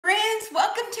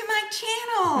welcome to my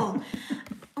channel.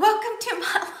 Welcome to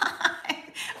my life.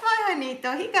 My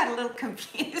Juanito, he got a little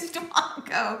confused a while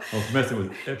ago. I was messing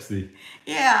with Epsi.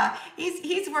 Yeah,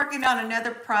 he's working on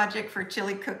another project for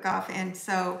Chili Cook-Off, and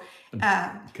so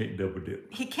Can't double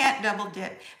dip. he can't double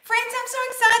dip. Friends, I'm so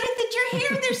excited that you're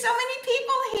here. There's so many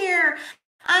people here.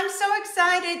 I'm so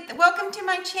excited. Welcome to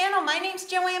my channel. My name's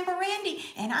JoAnn Barrandey,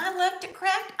 and I love to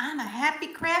craft. I'm a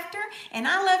happy crafter, and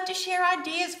I love to share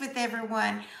ideas with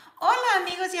everyone. Hola,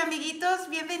 amigos y amiguitos.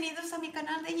 Bienvenidos a mi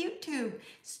canal de YouTube.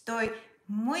 Estoy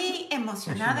muy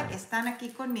emocionada que están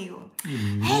aquí conmigo.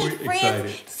 Hey,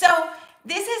 friends. Excited. So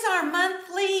this is our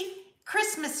monthly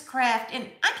Christmas craft, and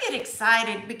I get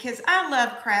excited because I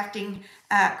love crafting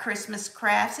Christmas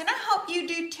crafts, and I hope you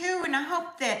do too. And I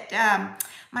hope that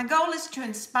my goal is to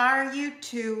inspire you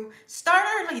to start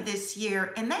early this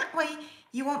year, and that way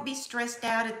you won't be stressed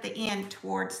out at the end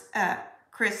towards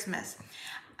Christmas.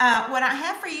 What I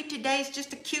have for you today is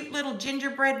just a cute little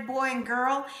gingerbread boy and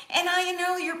girl, and I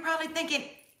know you're probably thinking,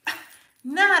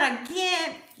 not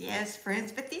again. Yes,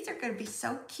 friends, but these are going to be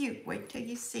so cute. Wait till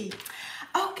you see.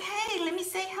 Okay, let me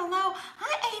say hello.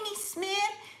 Hi, Amy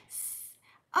Smith.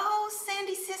 Oh,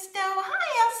 Sandy Sisto. Hi,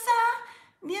 Elsa.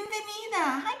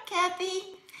 Bienvenida. Hi,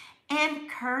 Kathy. And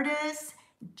Curtis.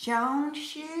 Joan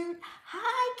Shoot.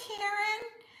 Hi, Karen.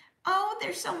 Oh,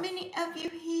 there's so many of you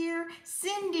here.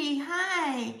 Cindy,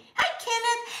 hi. Hi,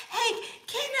 Kenneth. Hey,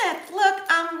 Kenneth, look,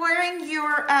 I'm wearing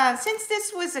your, since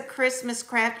this was a Christmas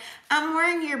craft, I'm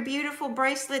wearing your beautiful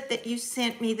bracelet that you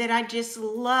sent me that I just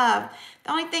love.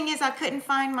 The only thing is I couldn't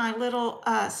find my little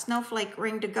snowflake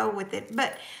ring to go with it,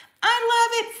 but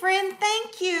I love it, friend.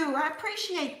 Thank you. I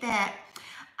appreciate that.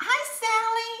 Hi,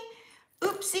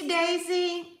 Sally. Oopsie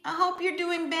daisy. I hope you're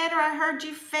doing better. I heard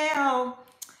you fell.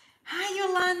 Hi,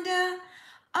 Yolanda.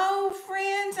 Oh,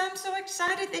 friends, I'm so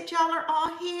excited that y'all are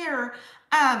all here.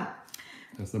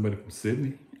 That's somebody from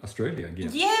Sydney, Australia, I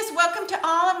guess. Yes, welcome to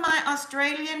all of my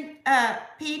Australian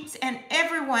peeps and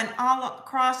everyone all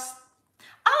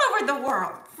over the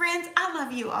world. Friends, I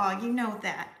love you all. You know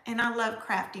that. And I love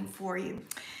crafting for you.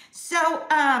 So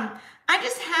I'm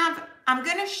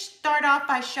going to start off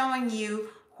by showing you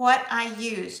what I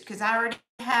used because I already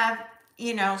have,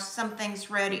 some things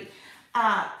ready.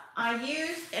 I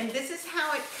used, and this is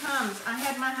how it comes. I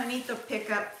had my Juanito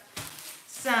pick up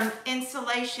some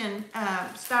insulation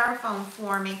styrofoam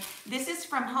for me. This is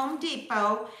from Home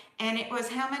Depot, and it was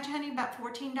how much, honey? About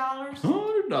 $14?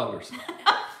 $100.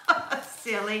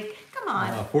 Silly. Come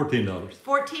on. $14.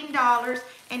 $14,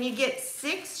 and you get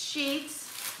 6 sheets.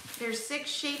 There's 6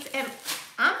 sheets, and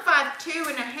I'm 5'2"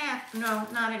 and a half. No,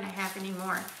 not and a half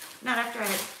anymore. Not after I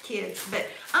had kids, but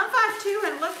I'm 5'2",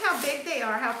 and look how big they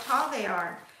are, how tall they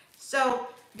are. So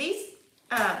these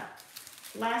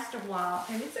last a while,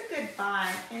 and it's a good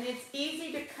buy, and it's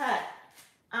easy to cut.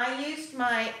 I used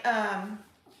my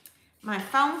my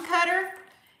foam cutter,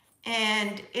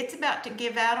 and it's about to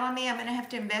give out on me. I'm going to have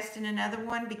to invest in another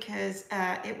one because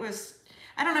I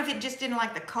don't know if it just didn't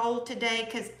like the cold today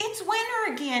because it's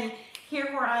winter again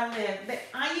here where I live. But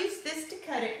I use this to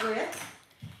cut it with.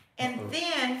 And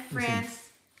then,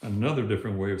 friends, Another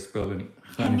different way of spelling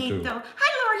honey. Hi,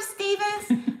 Laura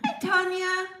Stevens. Hi,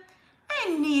 Tanya.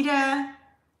 Hi, Anita.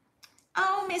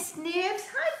 Oh, Miss Nibs.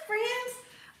 Hi, friends.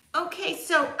 Okay,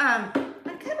 so I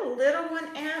cut a little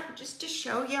one out just to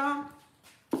show y'all.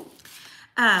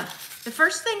 The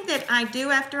first thing that I do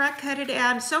after I cut it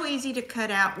out, it's so easy to cut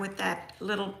out with that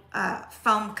little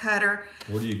foam cutter.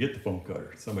 Where do you get the foam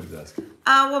cutter? Somebody's asking.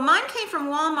 Well, mine came from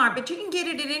Walmart, but you can get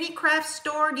it at any craft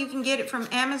store. You can get it from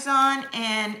Amazon,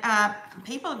 and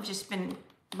people have just been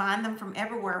buying them from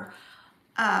everywhere.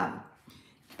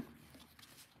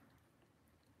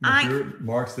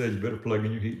 Mark said you better plug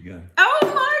in your heat gun. Oh,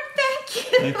 Mark, thank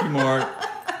you. Thank you, Mark.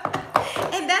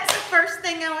 And that's the first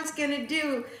thing I was going to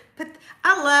do. But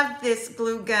I love this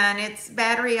glue gun. It's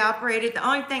battery operated. The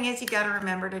only thing is you got to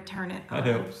remember to turn it on. That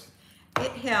helps.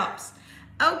 It helps.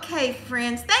 Okay,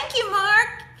 friends. Thank you,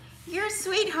 Mark. You're a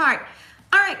sweetheart.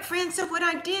 All right, friends. So what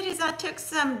I did is I took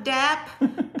some DAP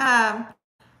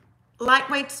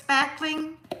lightweight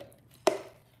spackling.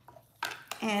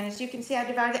 And as you can see, I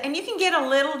divided it. And you can get a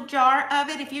little jar of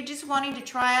it. If you're just wanting to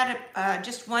try out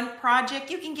just one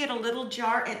project, you can get a little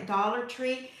jar at Dollar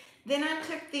Tree. Then I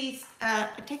took these, I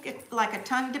take it like a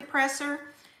tongue depressor,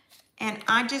 and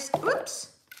I just,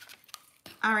 oops,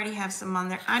 I already have some on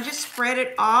there. I just spread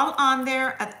it all on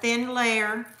there, a thin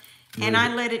layer, and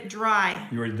I let it dry.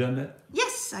 You already done that?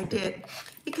 Yes, I did,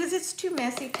 because it's too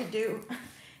messy to do.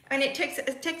 And it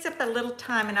takes up a little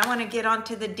time, and I want to get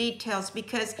onto the details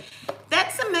because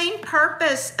that's the main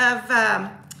purpose of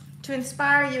to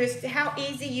inspire you as to how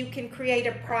easy you can create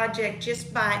a project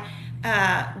just by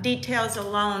details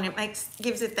alone. It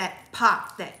gives it that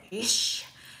pop, that ish,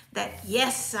 that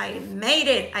yes, I made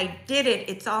it, I did it,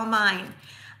 it's all mine.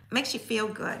 Makes you feel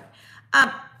good.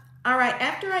 All right,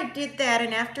 after I did that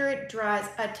and after it dries,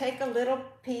 I take a little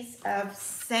piece of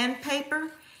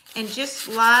sandpaper and just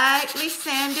lightly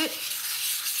sand it,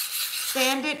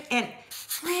 and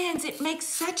friends, it makes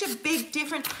such a big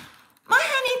difference. My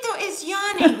Juanito is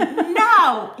yawning.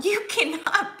 No, you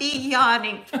cannot be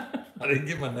yawning. I didn't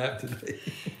get my nap today.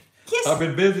 Yes. I've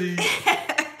been busy.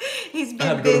 He's been I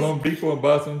had to busy. go to Home Depot and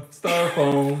buy some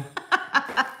styrofoam.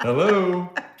 Hello.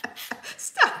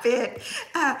 Stop it.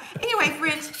 Anyway,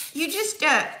 friends, you just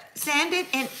sand it,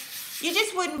 and you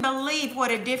just wouldn't believe what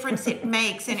a difference it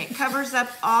makes, and it covers up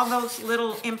all those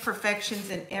little imperfections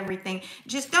and everything.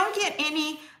 Just don't get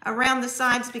any around the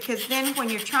sides, because then when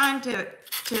you're trying to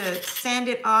sand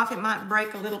it off, it might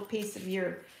break a little piece of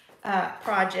your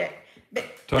project. But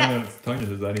Tonya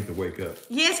says I need to wake up.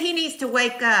 yes, he needs to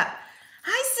wake up.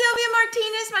 Hi, Sylvia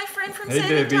Martinez, my friend from Hey, San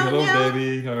Debbie. Antonio. Hello,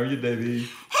 Debbie. How are you, Debbie?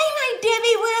 Hey, my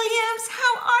Debbie Williams,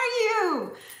 how are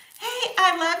you? Hey,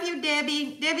 I love you,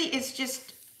 Debbie. Debbie is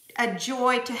just a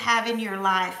joy to have in your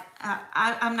life.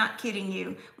 I'm not kidding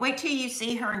you. Wait till you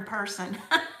see her in person.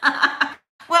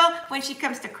 Well, when she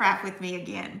comes to crap with me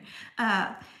again.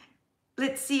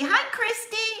 Let's see. Hi,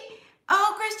 Christy.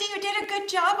 Oh, Christy, you did a good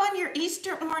job on your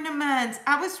Easter ornaments.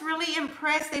 I was really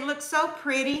impressed. They look so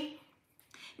pretty.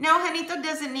 No, Juanito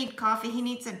doesn't need coffee. He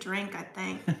needs a drink, I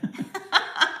think.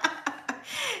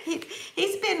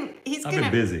 I've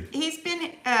been busy. He's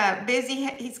been busy.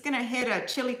 He's gonna hit a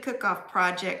chili cook-off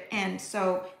project, and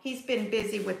so he's been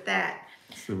busy with that.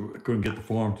 So I couldn't get the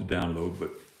form to download, but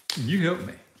you helped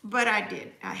me. But I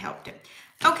did. I helped him.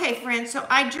 Okay, friends. So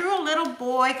I drew a little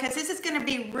boy, because this is going to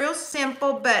be real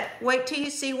simple. But wait till you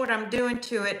see what I'm doing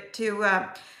to it to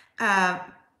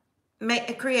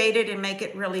create it and make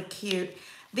it really cute.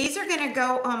 These are going to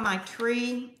go on my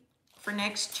tree for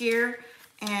next year,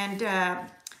 and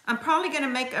I'm probably going to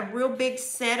make a real big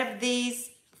set of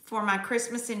these for my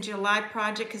Christmas in July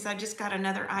project, because I just got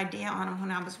another idea on them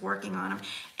when I was working on them.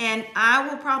 And I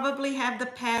will probably have the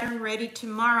pattern ready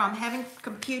tomorrow. I'm having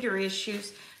computer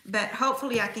issues, but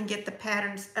hopefully I can get the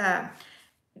patterns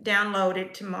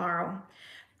downloaded tomorrow.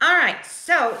 All right,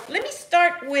 so let me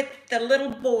start with the little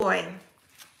boy.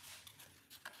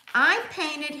 I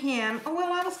painted him, oh,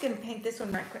 well, I was gonna paint this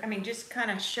one right quick. I mean, just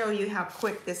kind of show you how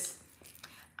quick this,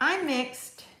 I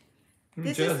mixed.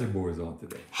 Jazzy Boy's on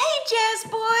today. Hey, Jazz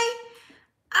Boy.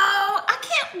 Oh, I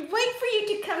can't wait for you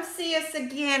to come see us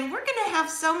again. We're going to have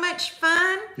so much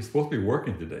fun. You're supposed to be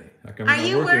working today. How come Are you're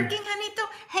you not working, Juanito?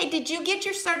 Hey, did you get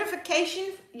your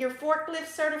certification, your forklift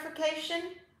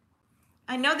certification?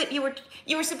 I know that you were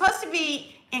supposed to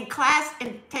be in class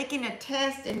and taking a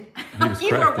test, and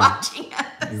you were watching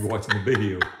us. You were watching the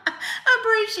video.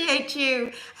 Appreciate you.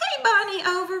 Hey, Bonnie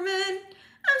Overman.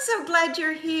 I'm so glad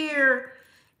you're here.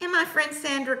 And my friend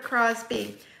Sandra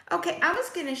Crosby. Okay, I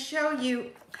was going to show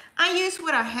you, I use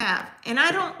what I have, and I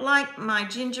don't like my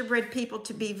gingerbread people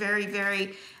to be very,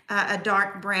 very a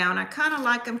dark brown. I kind of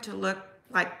like them to look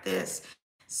like this.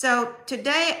 So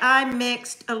today I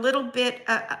mixed a little bit,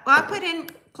 I put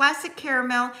in classic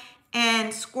caramel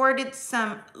and squirted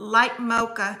some light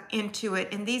mocha into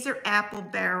it, and these are apple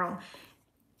barrel.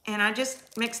 And I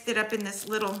just mixed it up in this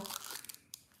little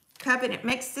cup, and it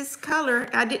makes this color.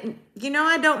 I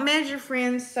don't measure,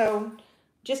 friends, so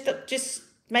just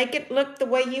make it look the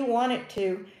way you want it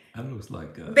to. That looks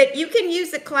like but you can use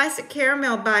the classic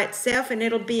caramel by itself and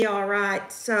it'll be all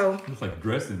right. So looks like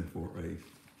dressing for a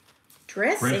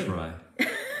dressing French fry. Hey,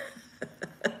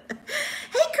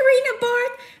 Karina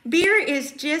Barth, beer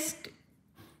is just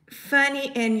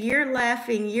funny, and you're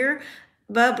laughing, you're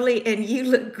bubbly, and you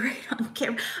look great on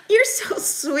camera. You're so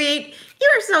sweet.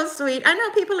 You're so sweet. I know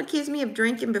people accuse me of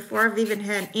drinking before I've even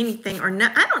had anything or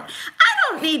not. I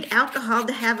don't need alcohol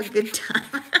to have a good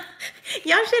time.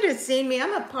 Y'all should have seen me.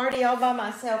 I'm a party all by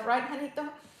myself, right, Juanito?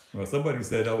 Well, somebody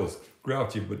said I was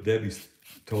grouchy, but Debbie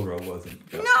told her I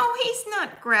wasn't. No, he's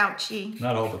not grouchy.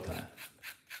 Not all the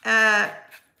time.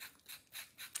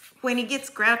 When he gets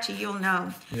grouchy, you'll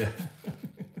know. Yeah.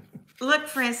 Look,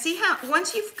 friends, see how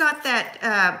once you've got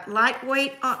that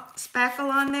lightweight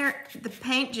spackle on there, the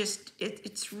paint just,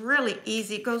 it's really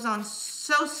easy. It goes on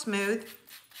so smooth.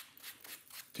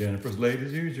 Jennifer's late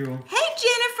as usual. Hey,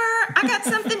 Jennifer, I got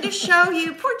something to show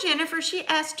you. Poor Jennifer, she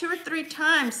asked 2 or 3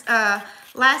 times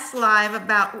last live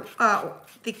about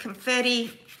the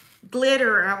confetti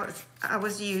glitter I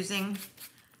was using.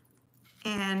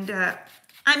 And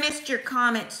I missed your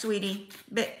comment, sweetie,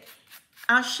 but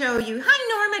I'll show you.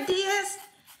 Hi, Norma Diaz.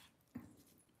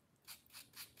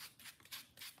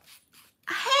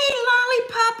 Hey,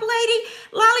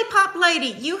 Lollipop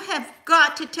Lady, you have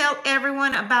got to tell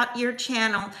everyone about your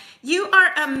channel. You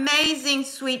are amazing,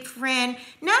 sweet friend.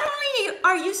 Not only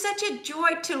are you such a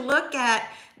joy to look at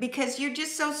because you're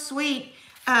just so sweet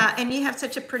and you have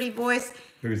such a pretty voice.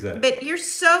 Who's that? But you're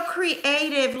so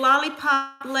creative,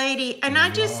 Lollipop Lady, and I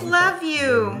just love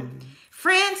you.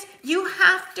 Friends, you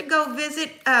have to go visit,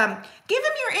 give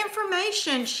them your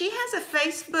information. She has a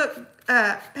Facebook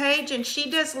page and she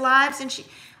does lives, and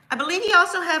I believe you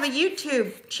also have a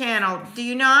YouTube channel, do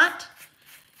you not?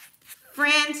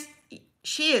 Friends,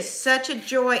 she is such a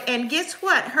joy, and guess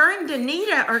what? Her and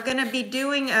Danita are gonna be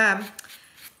doing a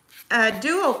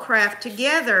duo craft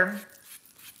together.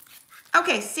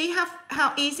 Okay, see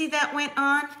how easy that went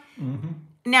on? Mm-hmm.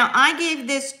 Now, I gave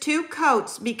this 2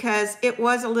 coats because it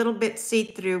was a little bit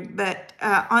see-through, but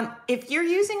if you're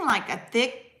using like a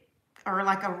thick or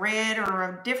like a red or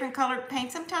a different colored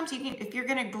paint, sometimes you can, if you're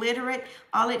gonna glitter it,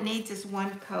 all it needs is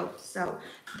 1 coat. So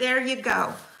there you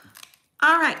go.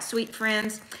 All right, sweet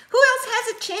friends. Who else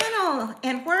has a channel?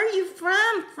 And where are you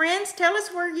from, friends? Tell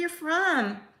us where you're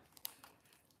from.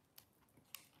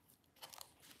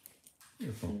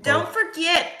 Don't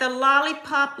forget the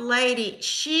Lollipop Lady.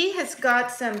 She has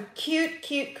got some cute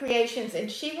creations,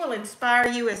 and she will inspire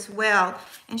you as well.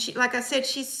 And she, like I said,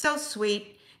 she's so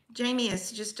sweet. Jamie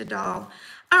is just a doll.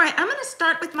 All right, I'm gonna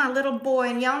start with my little boy,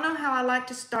 and y'all know how I like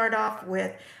to start off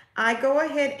with. I go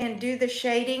ahead and do the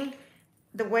shading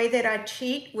the way that I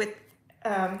cheat with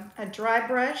a dry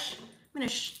brush. I'm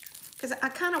gonna, because I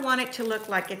kind of want it to look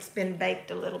like it's been baked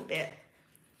a little bit.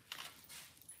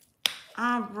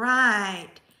 All right,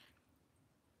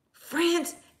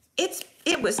 friends,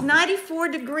 it was 94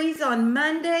 degrees on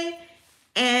Monday,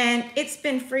 and it's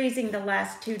been freezing the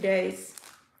last 2 days.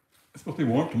 It's supposed to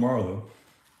be warm tomorrow,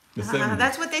 though.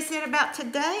 That's what they said about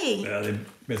today. Yeah, they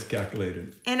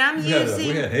miscalculated. And we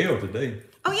had hail today.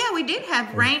 Oh yeah, we did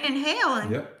have rain and hail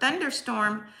and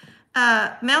thunderstorm.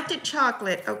 Melted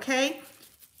chocolate, okay?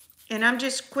 And I'm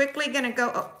just quickly gonna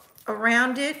go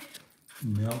around it.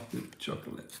 Melted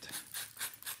chocolate.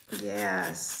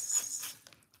 Yes.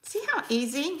 See how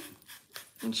easy you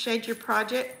can shade your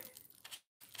project?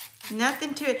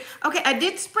 Nothing to it. Okay, I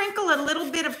did sprinkle a little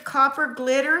bit of copper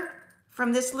glitter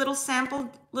from this little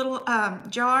sample,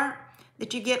 jar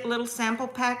that you get, a little sample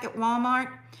pack at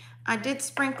Walmart. I did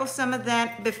sprinkle some of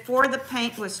that before the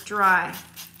paint was dry.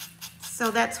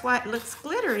 So that's why it looks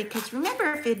glittery, because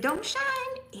remember, if it don't shine,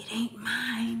 it ain't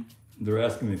mine. They're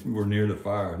asking if we were near the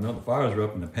fire. No, the fires are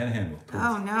up in the Panhandle.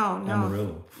 Oh, no.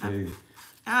 Amarillo.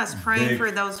 I was praying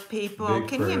for those people.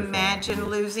 Can you imagine fire,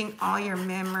 losing all your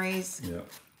memories? Yeah,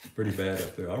 pretty bad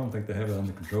up there. I don't think they have it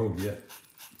under control yet.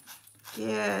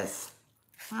 Yes.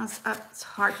 I was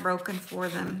heartbroken for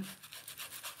them.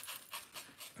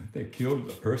 They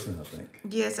killed a person, I think.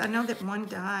 Yes, I know that one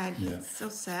died. Yeah. It's so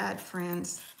sad,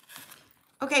 friends.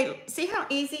 Okay, see how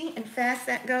easy and fast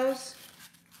that goes?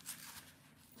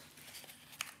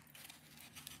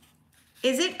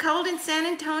 Is it cold in San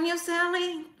Antonio,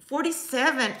 Sally?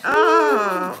 47.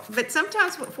 Oh, but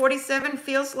sometimes 47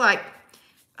 feels like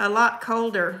a lot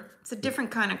colder. It's a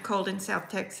different kind of cold in South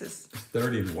Texas. It's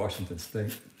 30 in Washington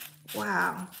State.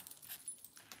 Wow.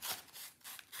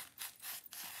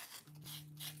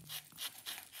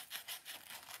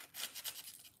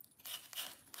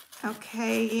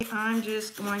 Okay, I'm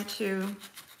just going to,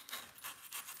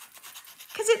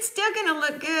 because it's still going to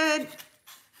look good.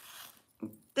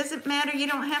 Doesn't matter, you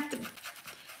don't have to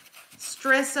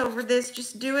stress over this.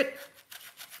 Just do it.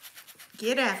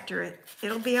 Get after it.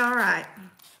 It'll be all right.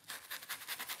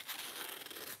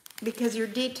 Because your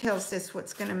details is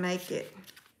what's going to make it.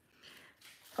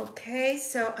 Okay,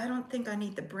 so I don't think I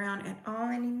need the brown at all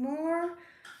anymore.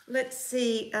 Let's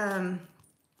see.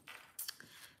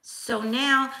 So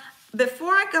now,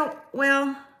 before I go,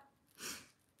 well,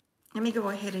 let me go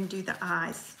ahead and do the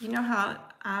eyes. You know how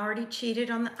I already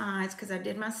cheated on the eyes because I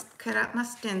did cut out my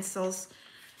stencils.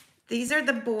 These are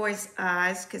the boy's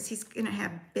eyes because he's going to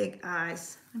have big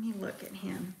eyes. Let me look at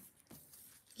him.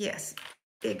 Yes,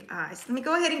 big eyes. Let me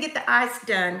go ahead and get the eyes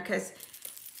done because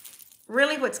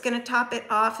really what's going to top it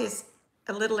off is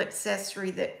a little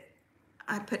accessory that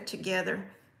I put together.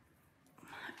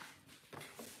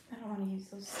 I don't want to use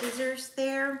those scissors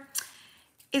there.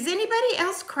 Is anybody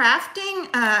else crafting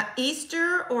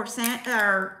Easter or Santa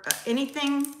or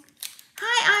anything?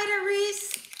 Hi, Ida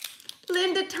Reese.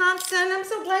 Linda Thompson, I'm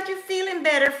so glad you're feeling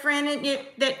better, friend, and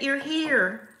that you're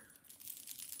here.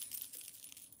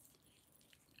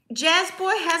 Jazz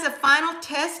Boy has a final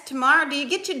test tomorrow. Do you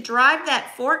get to drive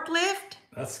that forklift?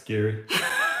 That's scary.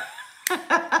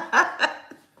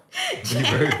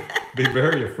 Be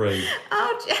very afraid.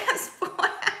 Oh, Jazz, boy,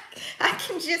 I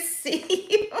can just see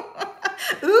you.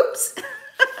 Oops.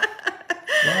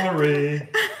 Sorry.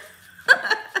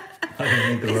 I didn't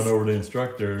mean to run over the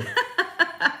instructor.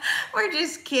 We're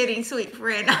just kidding, sweet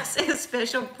friend. I'll say a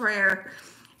special prayer.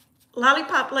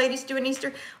 Lollipop Lady's doing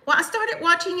Easter. Well, I started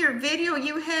watching your video.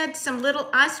 You had some little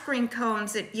ice cream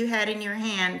cones that you had in your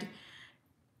hand.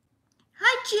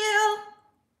 Hi, Jill.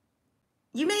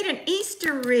 You made an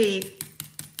Easter wreath.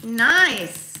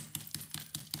 Nice.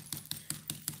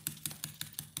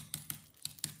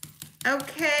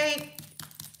 Okay.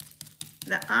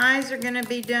 The eyes are going to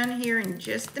be done here in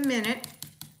just a minute.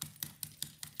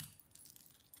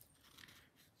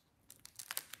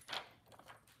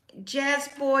 Jazz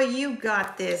boy, you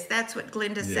got this. That's what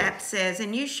Glenda Sapp says,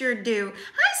 and you sure do.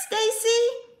 Hi,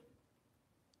 Stacy.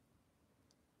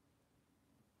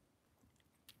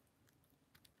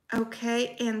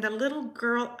 Okay, and the little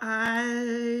girl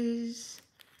eyes.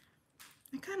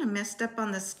 I kind of messed up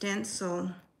on the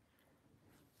stencil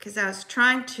because I was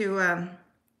trying to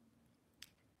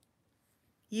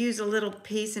use a little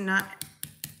piece and not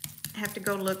have to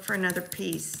go look for another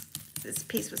piece. This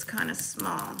piece was kind of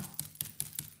small.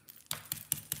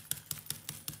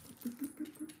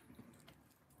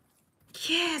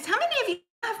 Yes, how many of you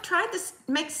have tried to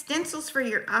make stencils for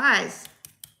your eyes?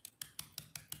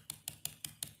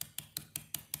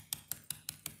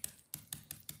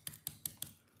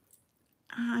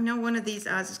 I know one of these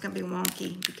eyes is going to be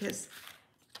wonky because,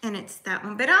 and it's that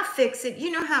one, but I'll fix it. You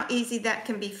know how easy that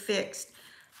can be fixed.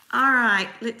 All right,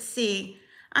 let's see.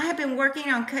 I have been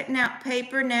working on cutting out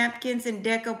paper, napkins, and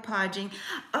decoupaging.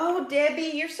 Oh,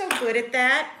 Debbie, you're so good at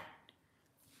that.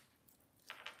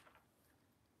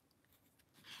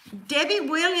 Debbie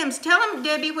Williams, tell them,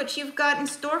 Debbie, what you've got in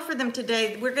store for them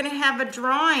today. We're going to have a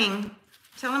drawing.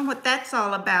 Tell them what that's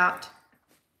all about.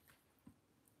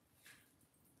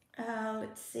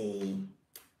 Let's see.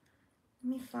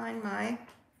 Let me find my...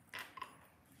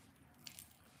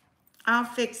 I'll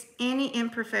fix any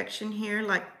imperfection here.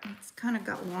 Like, it's kind of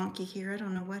got wonky here. I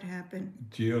don't know what happened.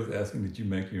 Gio's asking that you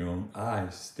make your own eye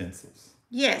stencils.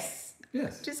 Yes.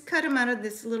 Yes. Just cut them out of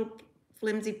this little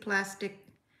flimsy plastic,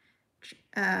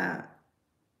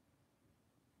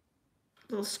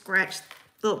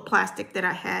 little plastic that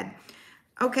I had.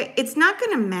 Okay, it's not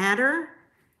going to matter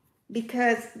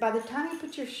because by the time you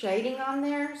put your shading on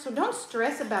there, so don't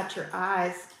stress about your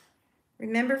eyes.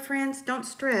 Remember, friends, don't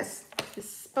stress. This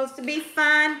is supposed to be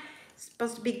fun. It's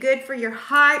supposed to be good for your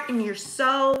heart and your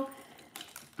soul.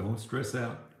 Don't stress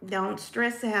out. Don't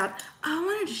stress out. Oh, I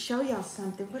wanted to show y'all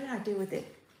something. What did I do with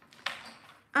it?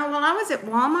 Oh, well, I was at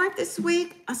Walmart this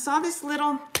week. I saw this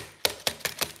little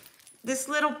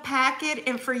packet.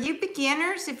 And for you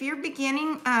beginners, if you're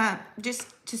beginning just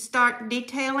to start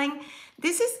detailing,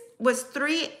 this was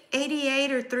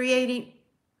 $3.88 or $3.80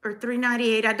 or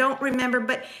 $3.98. I don't remember,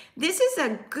 but this is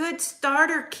a good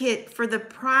starter kit for the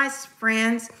price,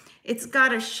 friends. It's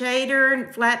got a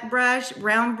shader, flat brush,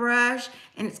 round brush,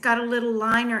 and it's got a little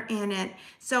liner in it.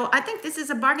 So I think this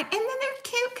is a bargain. And then they're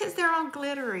cute because they're all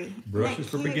glittery. Brushes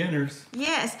for beginners.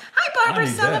 Yes. Hi, Barbara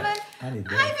Sullivan. I need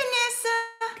that. Hi,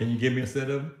 Vanessa. Can you give me a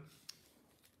set of them?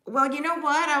 Well, you know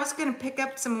what? I was going to pick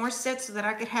up some more sets so that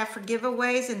I could have for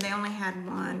giveaways, and they only had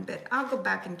one, but I'll go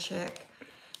back and check.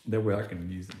 That way I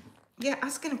can use them. Yeah, I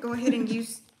was going to go ahead and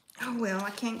use... Oh, well, I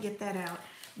can't get that out.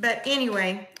 But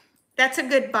anyway, that's a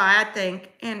good buy, I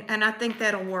think, and I think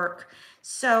that'll work.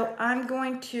 So I'm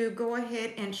going to go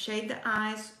ahead and shade the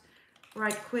eyes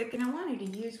right quick, and I wanted to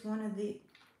use one of the...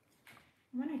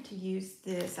 I wanted to use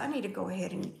this. I need to go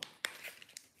ahead and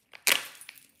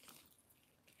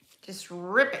just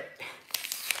rip it.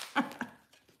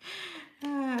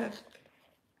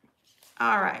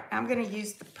 All right, I'm going to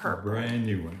use the purple. A brand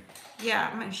new one. Yeah,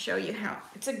 I'm going to show you how.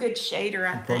 It's a good shader,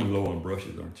 I You're think. probably low on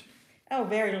brushes, aren't you? Oh,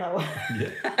 very low. Yeah.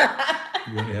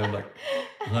 You only have like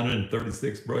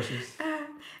 136 brushes.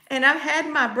 And I've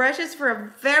had my brushes for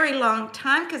a very long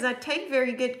time because I take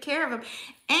very good care of them.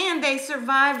 And they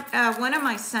survived one of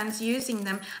my sons using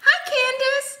them. Hi,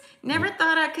 Candace. Never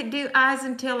thought I could do eyes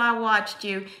until I watched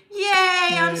you.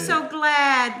 Yay, I'm so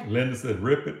glad. Linda said,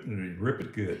 rip it, and you rip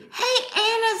it good. Hey,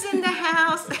 Anna's in the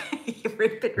house.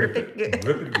 Rip it good. Rip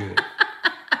it good.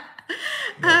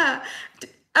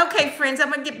 Okay, friends, I'm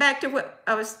going to get back to what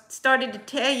I was started to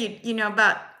tell you,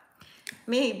 about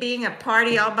me being a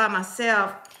party all by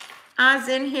myself. I was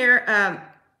in here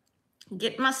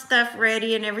getting my stuff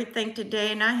ready and everything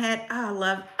today, and I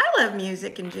love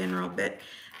music in general, but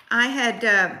I had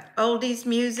oldies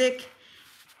music,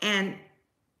 and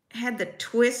had the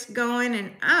twist going,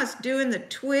 and I was doing the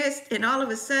twist, and all of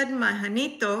a sudden my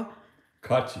Janito,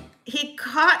 Caught you. he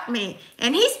caught me,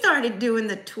 and he started doing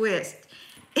the twist.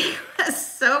 It was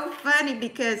so funny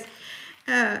because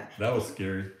That was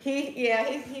scary.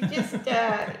 he just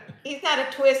he's not a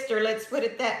twister, let's put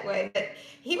it that way. But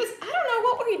he was, I don't know,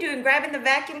 what were you doing? Grabbing the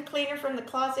vacuum cleaner from the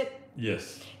closet?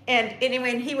 Yes. And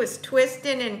anyway, and he was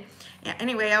twisting, and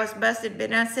anyway, I was busted.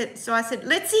 But I said,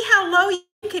 let's see how low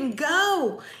you can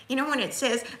go. You know, when it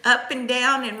says up and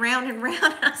down and round and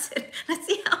round. I said, let's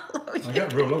see how low you can go. I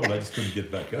got real low, but I just couldn't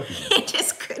get back up. He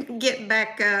just couldn't get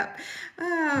back up.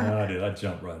 No, I did. I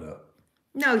jumped right up.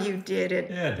 No, you didn't.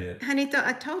 Yeah, I did. Honey,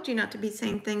 I told you not to be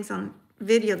saying things on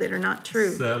video that are not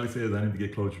true. Sally says I need to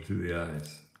get closer to the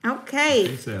eyes. Okay.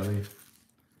 Hey, Sally.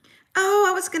 Oh,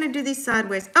 I was going to do these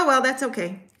sideways. Oh, well, that's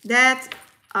okay. That's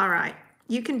all right.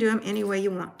 You can do them any way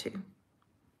you want to.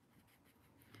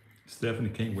 Stephanie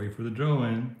can't wait for the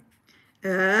drawing.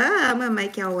 I'm going to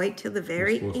make y'all wait till the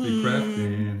very We're end. supposed to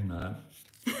be crafting, not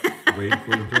waiting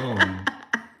for the drawing.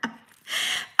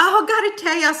 Oh, got to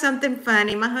tell y'all something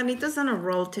funny. My Janito's on a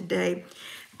roll today.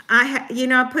 I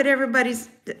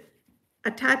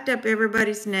typed up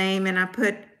everybody's name, and I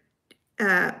put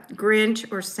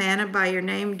Grinch or Santa by your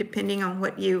name, depending on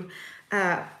what you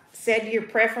said your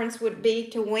preference would be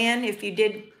to win, if you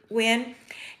did win.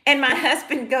 And my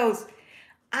husband goes,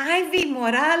 Ivy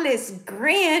Morales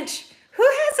Grinch? Who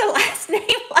has a last name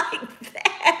like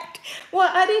that? Well,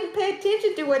 I didn't pay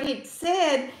attention to what he'd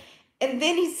said. And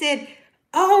then he said,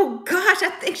 oh, gosh, I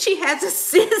think she has a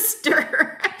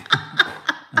sister.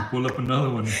 I pull up another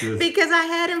one that says, because I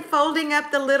had him folding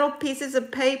up the little pieces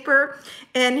of paper,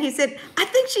 and he said, I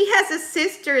think she has a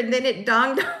sister, and then it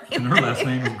dawned on him. and her last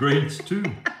name is Grinch, too.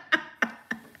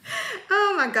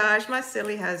 Oh, my gosh, my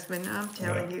silly husband, I'm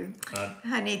telling you.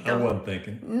 Honey, I wasn't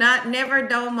thinking. Never a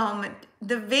dull moment.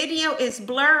 The video is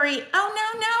blurry.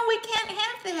 Oh, no, we can't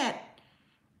have that.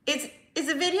 Is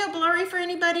the video blurry for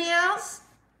anybody else?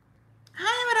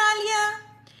 Hi, Moralia.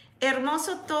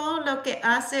 Hermoso todo lo que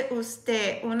hace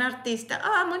usted, un artista.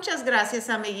 Ah, muchas gracias,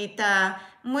 amiguita.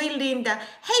 Muy linda.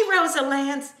 Hey, Rosa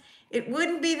Lance. It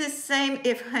wouldn't be the same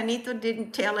if Janito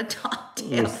didn't tell a tall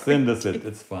tale. Lucinda said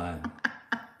it's fine.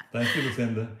 Thank you,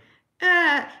 Lucinda.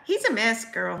 He's a mess,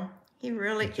 girl. He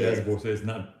really Jazz is. Boy says it's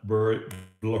not blurry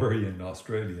in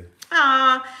Australia.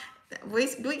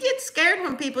 We get scared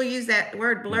when people use that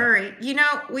word blurry. Yeah. You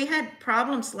know, we had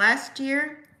problems last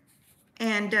year,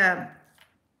 and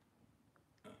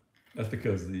that's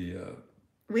because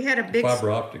we had a big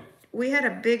fiber optic. We had a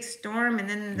big storm, and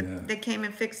then they came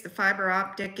and fixed the fiber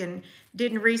optic and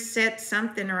didn't reset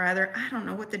something or other. I don't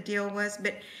know what the deal was,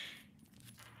 but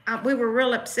we were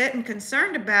real upset and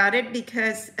concerned about it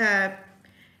because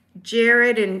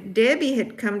Jared and Debbie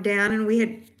had come down, and we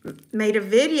had made a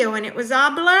video, and it was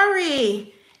all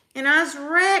blurry. And I was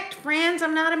wrecked, friends.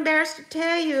 I'm not embarrassed to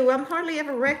tell you. I'm hardly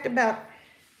ever wrecked about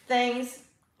things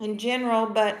in general,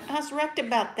 but I was wrecked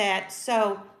about that.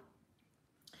 So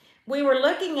we were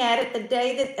looking at it the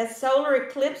day that a solar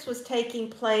eclipse was taking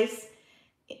place,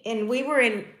 and we were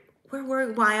in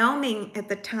Wyoming at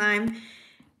the time.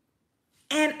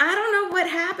 And I don't know what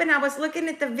happened. I was looking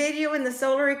at the video, and the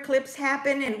solar eclipse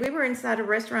happened, and we were inside a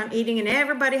restaurant eating, and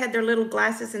everybody had their little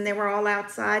glasses, and they were all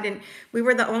outside, and we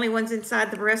were the only ones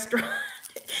inside the restaurant.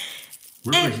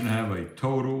 We're going to have a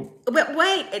total... But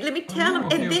wait, let me tell them.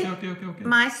 Okay.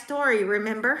 My story,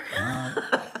 remember? Right.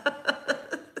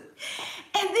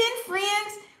 And then,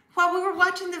 friends, while we were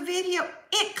watching the video,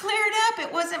 it cleared up.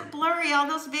 It wasn't blurry. All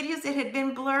those videos that had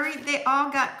been blurry, they all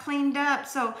got cleaned up.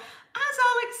 So I was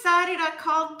all excited. I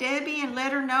called Debbie and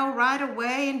let her know right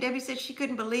away. And Debbie said she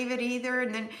couldn't believe it either.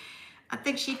 And then I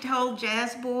think she told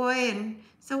Jazz Boy. And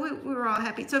so we were all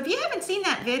happy. So if you haven't seen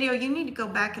that video, you need to go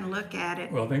back and look at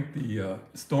it. Well, I think the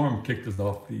storm kicked us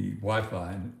off the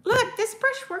Wi-Fi. Look, this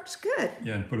brush works good.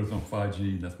 Yeah, and put us on 5G,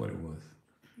 and that's what it was.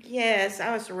 Yes,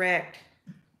 I was wrecked.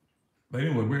 But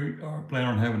anyway, we are planning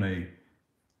on having a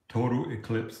total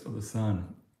eclipse of the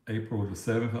sun, April the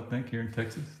 7th, I think, here in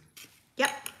Texas.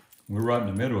 Yep. We're right in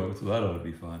the middle of it, so that ought to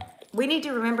be fun. We need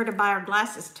to remember to buy our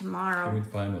glasses tomorrow. So we can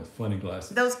find those funny glasses.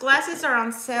 Those glasses are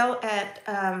on sale at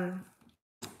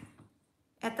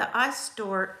the ice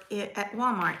store at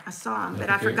Walmart. I saw them, but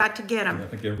I forgot to get them. Yeah, I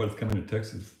think everybody's coming to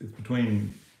Texas. It's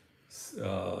between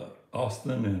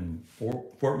Austin and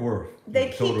Fort Worth. They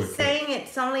keep saying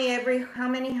it's only every how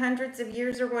many hundreds of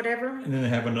years or whatever. And then they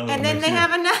have another one. And then they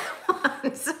have another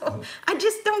one. So I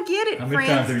just don't get it, How many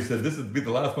times have you said, this would be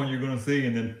the last one you're going to see,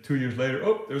 and then 2 years later,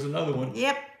 oh, there's another one.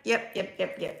 Yep. You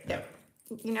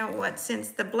know what? Since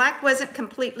the black wasn't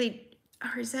completely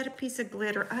or is that a piece of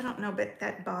glitter? I don't know, but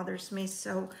that bothers me.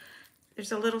 So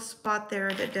there's a little spot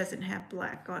there that doesn't have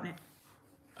black on it.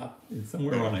 It's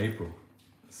somewhere around April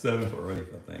 7th or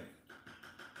 8th, I think.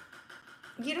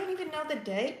 You don't even know the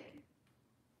date?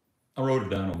 I wrote it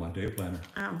down on my day planner.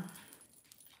 Oh.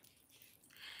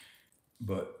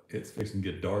 But it's fixing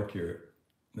to get dark here.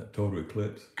 That total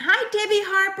eclipse. Hi, Debbie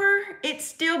Harper. It's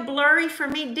still blurry for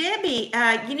me. Debbie,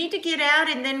 you need to get out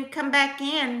and then come back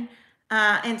in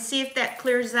and see if that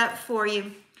clears up for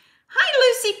you.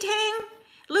 Hi, Lucy Tang.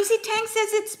 Lucy Tang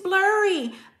says it's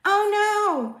blurry.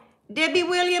 Oh, no. Debbie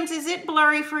Williams, is it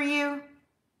blurry for you?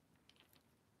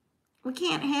 We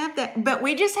can't have that. But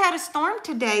we just had a storm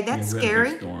today. That's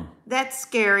scary. Storm. That's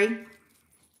scary.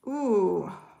 Ooh.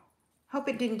 Hope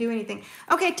it didn't do anything.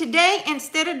 Okay, today,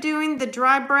 instead of doing the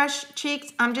dry brush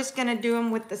cheeks, I'm just going to do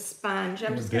them with the sponge.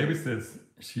 Debbie says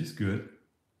she's good,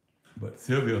 but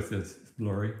Sylvia says it's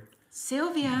blurry.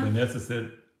 Sylvia. Vanessa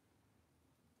said,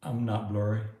 I'm not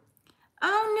blurry.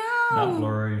 Oh, no. Not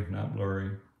blurry, not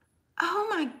blurry. Oh,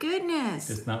 my goodness.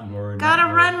 It's not blurry. Gotta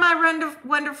not run, my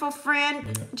wonderful friend.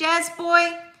 Yeah. Jazz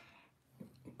Boy,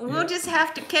 we'll just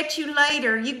have to catch you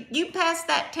later. You pass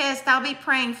that test. I'll be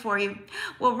praying for you.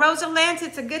 Well, Rosa Lance,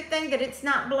 it's a good thing that it's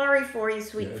not blurry for you,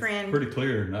 sweet friend. It's pretty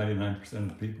clear, 99% of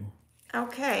the people.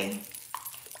 Okay.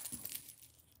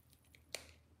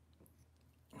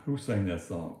 Who sang that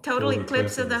song? Total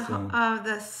Eclipse of the Heart.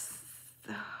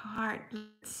 Let's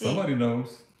see. Somebody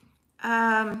knows.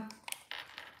 I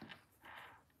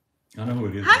know who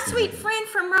it is. Hi, sweet friend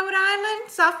from Rhode Island,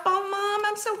 softball mom.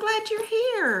 I'm so glad you're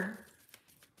here.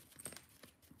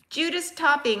 Judas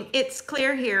Topping, it's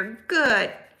clear here.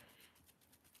 Good.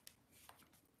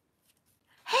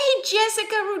 Hey,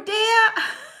 Jessica Rudea.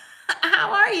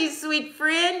 How are you, sweet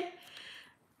friend?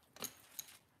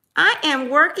 I am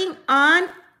working on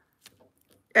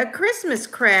a Christmas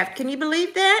craft. Can you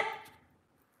believe that?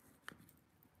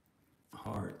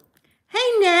 Heart.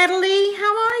 Hey, Natalie.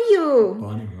 How are you?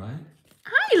 Bonnie, right?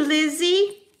 Hi,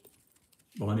 Lizzie.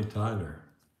 Bonnie Tyler.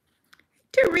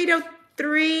 Dorito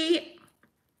 3.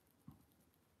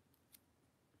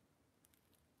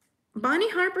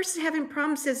 Bonnie Harper's having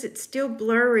problems, says it's still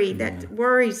blurry. That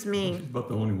worries me. She's about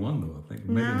the only one, though, I think.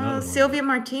 Maybe No, Sylvia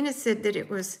Martinez said that it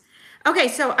was. Okay,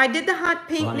 so I did the hot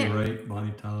pink. Bonnie Raitt,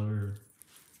 Bonnie Tyler.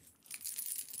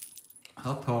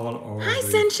 How tall are Hi,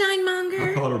 Sunshine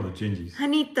Monger. How tall are the gingies?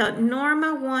 Hanita,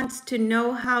 Norma wants to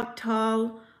know how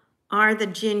tall are the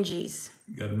gingies.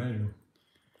 You gotta measure.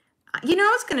 You know,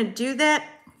 I was going to do that.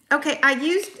 Okay, I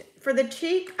used, for the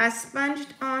cheek, I sponged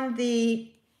on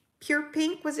the Pure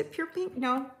Pink. Was it Pure Pink?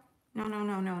 No.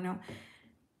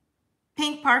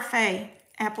 Pink Parfait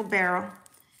Apple Barrel.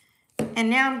 And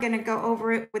now I'm going to go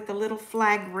over it with the little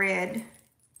flag red.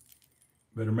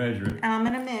 Better measure it. I'm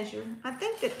going to measure. I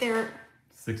think that they're...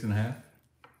 6.5?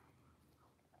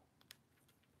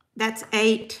 That's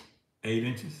 8. 8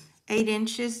 inches? 8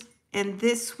 inches. And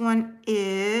this one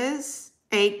is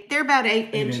 8. They're about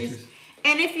 8 inches.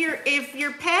 And if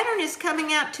your pattern is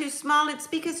coming out too small, it's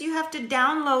because you have to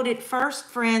download it first,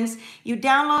 friends. You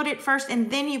download it first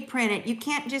and then you print it. You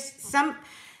can't just, some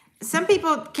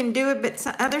people can do it, but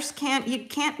others can't. You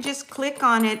can't just click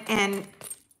on it and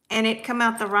it come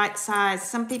out the right size.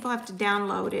 Some people have to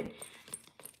download it.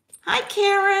 Hi,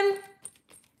 Karen.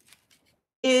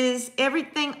 Is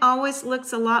everything always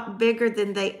looks a lot bigger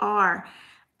than they are?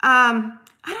 I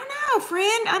don't know,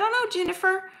 friend. I don't know,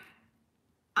 Jennifer.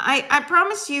 I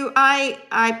promise you,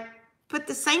 I put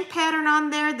the same pattern on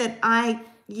there that I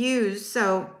use.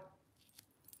 So,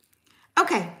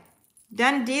 okay,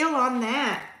 done deal on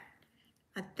that,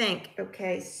 I think.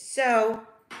 Okay, so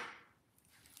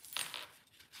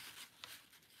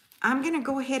I'm going to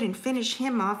go ahead and finish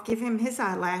him off, give him his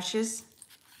eyelashes.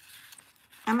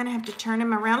 I'm going to have to turn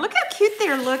him around. Look how cute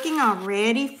they're looking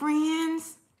already,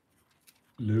 friends.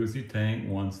 Lucy Tank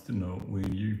wants to know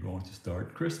when you're going to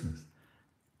start Christmas.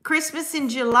 Christmas in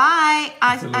July.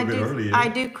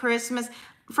 I do Christmas.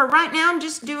 For right now, I'm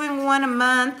just doing one a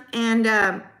month. And,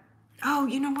 oh,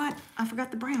 you know what? I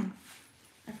forgot the brown.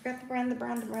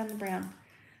 The brown.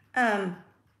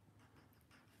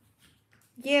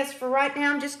 Yes, for right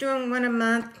now, I'm just doing one a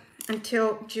month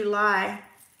until July.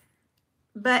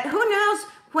 But who knows?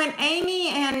 When Amy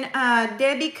and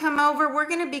Debbie come over, we're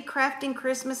going to be crafting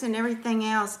Christmas and everything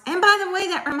else. And by the way,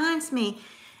 that reminds me,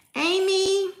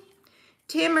 Amy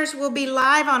Timmers will be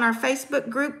live on our Facebook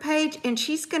group page, and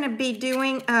she's going to be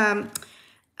doing a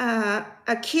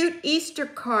cute Easter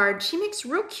card. She makes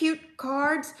real cute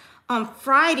cards on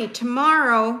Friday,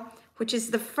 tomorrow, which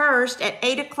is the 1st at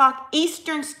 8 o'clock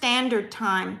Eastern Standard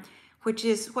Time, which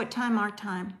is what time our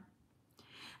time?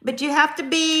 But you have to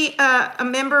be a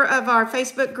member of our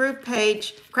Facebook group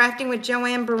page, Crafting with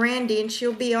JoAnn Barrandey, and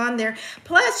she'll be on there.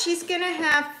 Plus, she's going to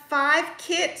have 5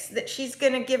 kits that she's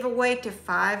going to give away to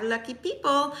 5 lucky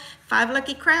people, 5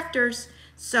 lucky crafters.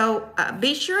 So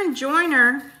be sure and join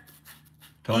her.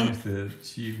 Tanya said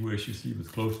she wishes she was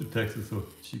close to Texas so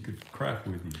she could craft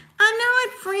with you. I know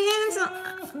it, friends.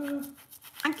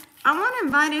 I want to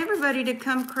invite everybody to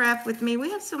come craft with me.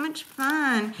 We have so much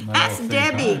fun. Ask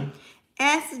Debbie.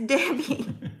 Ask Debbie.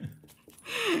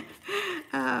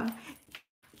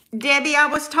 Debbie, I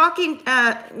was talking,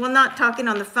 well, not talking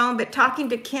on the phone, but talking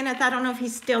to Kenneth. I don't know if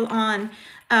he's still on.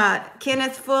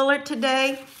 Kenneth Fuller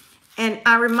today. And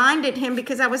I reminded him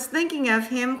because I was thinking of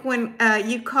him when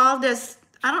you called us.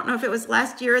 I don't know if it was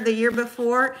last year or the year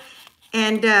before.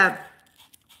 And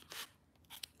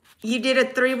you did a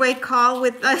 3-way call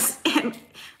with us. And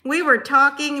we were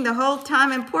talking the whole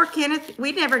time, and poor Kenneth,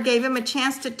 we never gave him a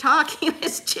chance to talk. He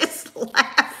was just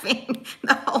laughing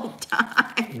the whole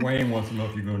time. Wayne wants to know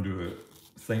if you're going to do a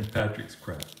St. Patrick's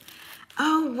craft.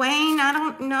 Oh, Wayne, I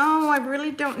don't know. I really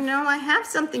don't know. I have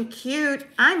something cute.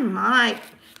 I might.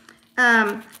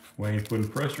 Wayne's putting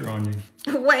pressure on you.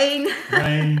 Wayne.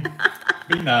 Wayne,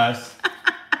 be nice.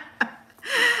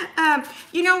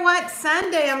 You know what?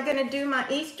 Sunday, I'm going to do my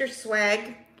Easter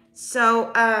swag.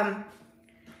 So, I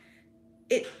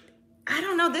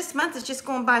don't know, this month is just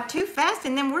going by too fast,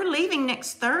 and then we're leaving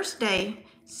next Thursday.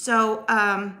 So,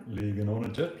 leaving on a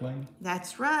jet plane.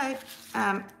 That's right.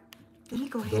 Let me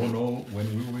go ahead. Don't know when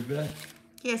we will be back.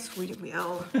 Yes, we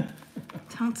will.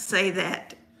 Don't say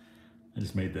that. I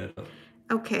just made that up.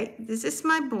 Okay, this is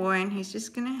my boy, and he's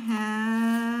just gonna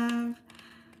have...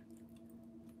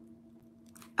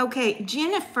 Okay,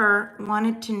 Jennifer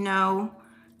wanted to know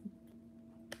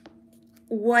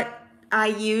what I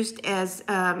used as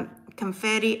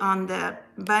confetti on the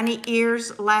bunny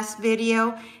ears last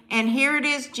video. And here it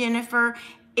is, Jennifer.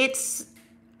 It's,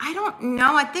 I don't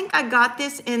know, I think I got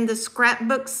this in the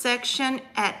scrapbook section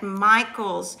at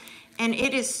Michael's. And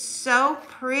it is so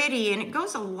pretty, and it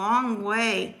goes a long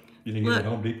way. You didn't get it at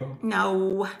Home Depot?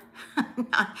 No.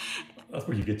 That's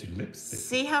where you get your lipstick.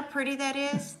 See how pretty that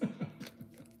is?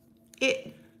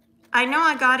 I know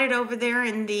I got it over there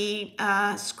in the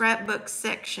scrapbook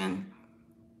section.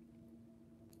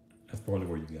 That's probably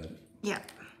where you got it.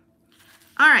 Yep.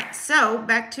 All right, so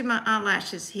back to my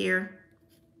eyelashes here.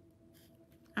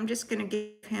 I'm just gonna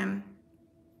give him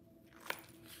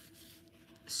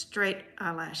straight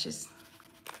eyelashes.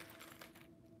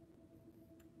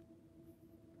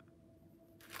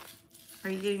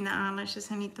 Are you getting the eyelashes,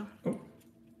 Janito? Oh,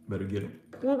 better get them.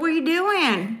 What were you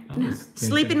doing?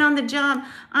 Sleeping on the job.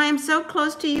 I am so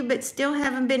close to you, but still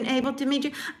haven't been able to meet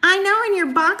you. I know, and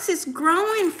your box is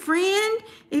growing, friend.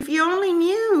 If you only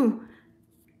knew.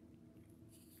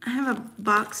 I have a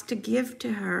box to give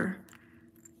to her.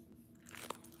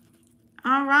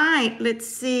 All right, let's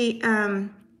see.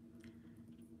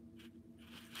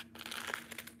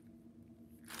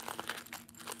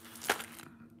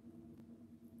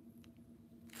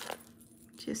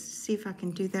 Just see if I can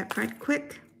do that right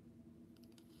quick.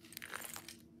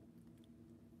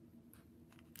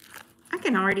 I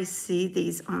can already see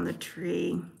these on the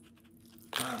tree.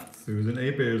 Susan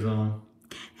A-Bear's on.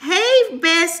 Hey,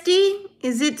 bestie.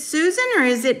 Is it Susan or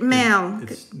is it Mel?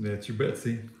 That's your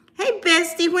Betsy. Hey,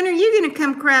 bestie, when are you going to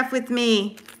come craft with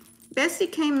me? Bessie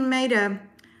came and made a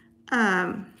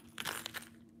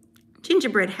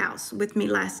gingerbread house with me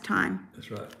last time. That's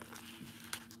right.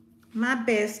 My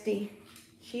bestie.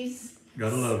 She's...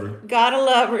 Gotta love her. Gotta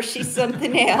love her. She's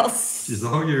something else. She's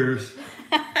all yours.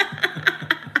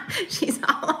 She's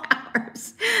all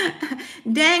ours.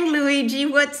 Dang, Luigi,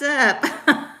 what's up?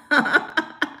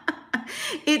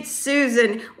 It's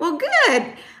Susan. Well,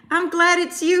 good. I'm glad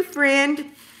it's you,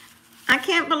 friend. I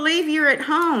can't believe you're at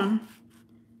home.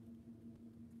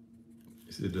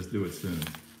 She said, just do it soon.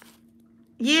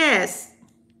 Yes.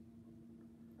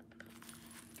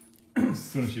 As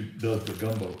soon as she does the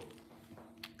gumbo.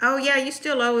 Oh, yeah, you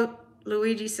still owe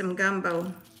Luigi some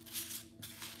gumbo.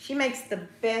 She makes the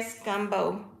best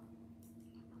gumbo.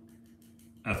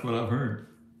 That's what I've heard.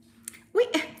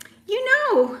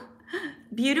 You know,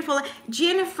 beautiful.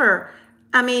 Jennifer,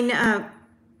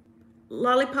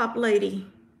 Lollipop Lady.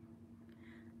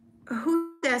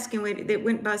 Who's asking that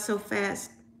went by so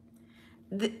fast?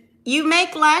 You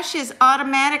make lashes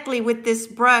automatically with this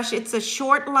brush. It's a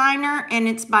short liner and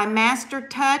it's by Master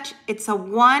Touch. It's a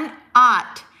 1/0.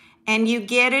 And you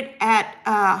get it at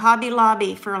Hobby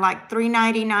Lobby for like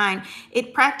 $3.99.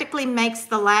 It practically makes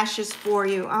the lashes for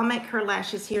you. I'll make her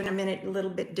lashes here in a minute, a little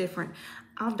bit different.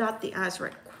 I'll dot the eyes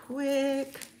right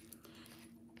quick.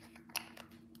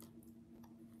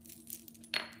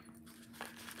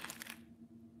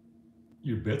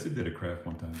 Your Betsy did a craft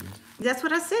one time, didn't you? That's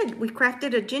what I said. We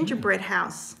crafted a gingerbread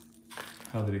house.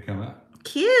 How did it come out?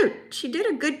 Cute. She did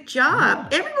a good job.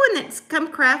 Yeah. Everyone that's come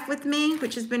craft with me,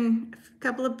 which has been a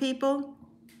couple of people,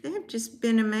 they have just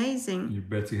been amazing. Your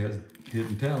Betsy has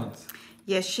hidden talents.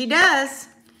 Yes, she does.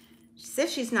 She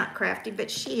says she's not crafty, but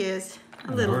she is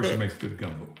a little bit. She makes good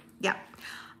gumbo. Yeah.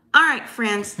 All right,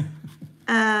 friends.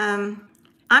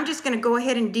 I'm just going to go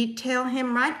ahead and detail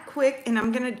him right quick, and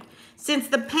I'm going to, since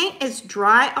the paint is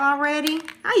dry already,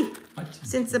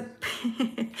 since the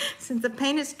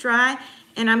paint is dry,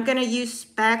 and I'm going to use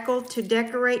spackle to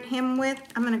decorate him with,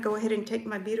 I'm going to go ahead and take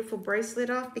my beautiful bracelet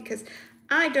off because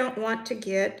I don't want to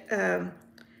get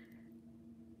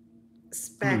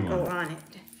spackle on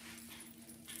it.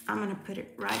 I'm going to put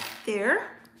it right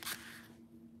there.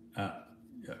 Yeah.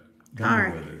 All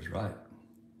right. Weather is right.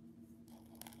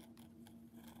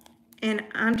 And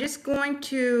I'm just going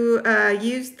to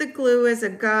use the glue as a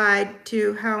guide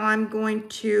to how I'm going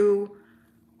to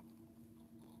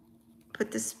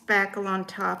put the spackle on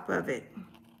top of it.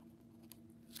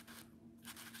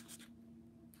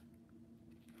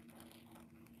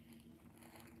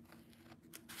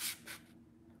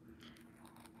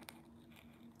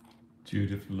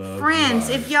 Judith loves Friends,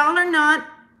 live. if y'all are not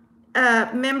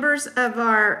members of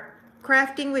our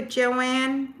Crafting with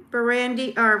JoAnn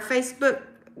Barrandey, our Facebook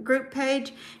group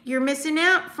page, you're missing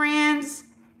out, friends.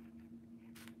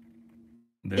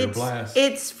 They're a blast.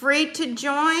 It's free to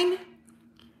join,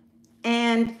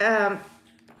 and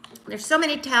there's so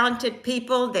many talented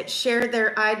people that share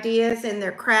their ideas and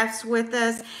their crafts with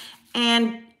us.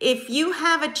 And if you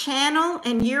have a channel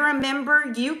and you're a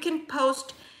member, you can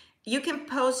post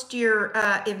your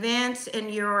events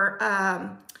and your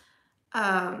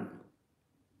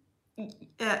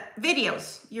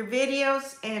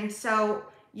videos, and so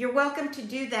you're welcome to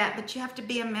do that, but you have to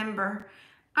be a member.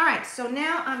 All right, so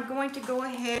now I'm going to go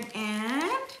ahead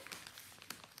and,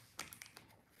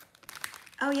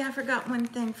 oh yeah, I forgot one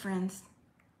thing, friends.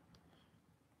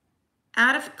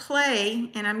 Out of clay,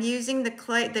 and I'm using the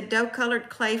clay, the dough colored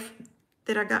clay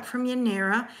that I got from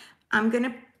Yanira, I'm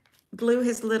gonna glue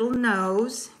his little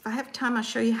nose. If I have time, I'll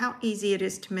show you how easy it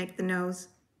is to make the nose.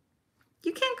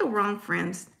 You can't go wrong,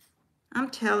 friends. I'm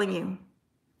telling you.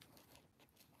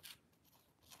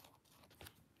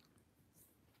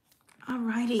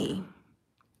 Alrighty.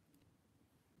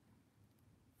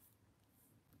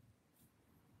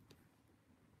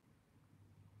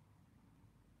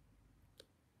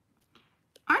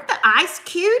 Aren't the eyes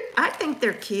cute? I think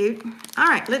they're cute. All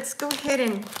right, let's go ahead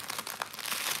and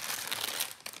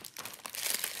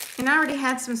I already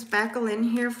had some spackle in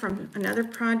here from another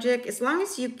project. As long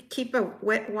as you keep a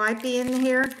wet wipey in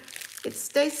here, it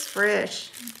stays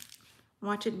fresh.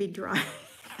 Watch it be dry.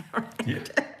 Yeah.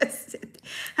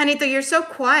 Juanito, you're so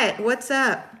quiet. What's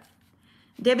up?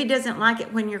 Debbie doesn't like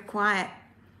it when you're quiet.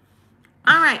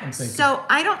 All right, so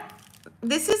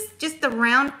this is just the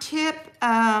round tip.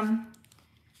 I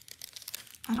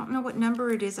don't know what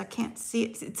number it is. I can't see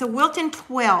it. It's a Wilton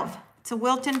 12. It's a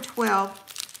Wilton 12.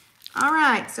 All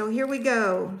right, so here we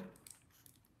go.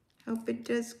 Hope it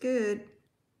does good.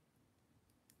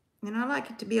 And I like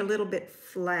it to be a little bit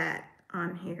flat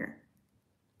on here.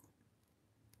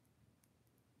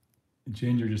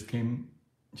 Ginger just came.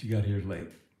 She got here late.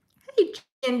 Hey,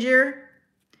 Ginger.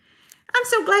 I'm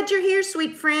so glad you're here,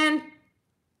 sweet friend.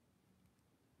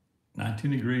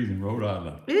 19 degrees in Rhode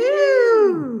Island.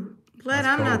 Ooh, glad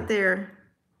I'm cold. not there.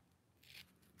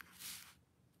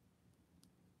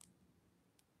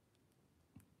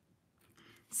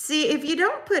 See, if you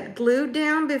don't put glue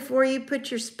down before you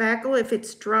put your spackle, if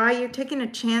it's dry, you're taking a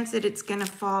chance that it's gonna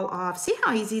fall off. See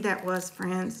how easy that was,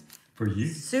 friends? For you?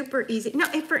 Super easy. No,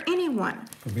 for anyone.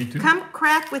 For me too? Come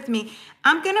craft with me.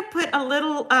 I'm gonna put a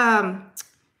little,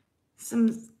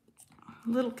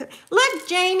 look,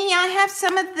 Jamie, I have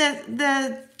some of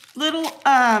the little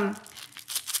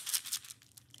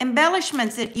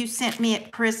embellishments that you sent me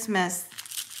at Christmas.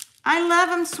 I love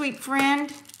them, sweet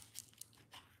friend.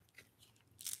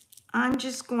 I'm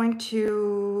just going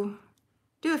to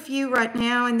do a few right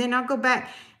now, and then I'll go back.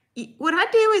 What I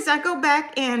do is I go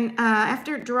back and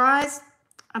after it dries,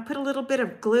 I put a little bit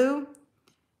of glue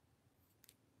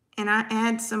and I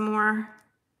add some more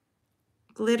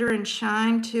glitter and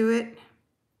shine to it,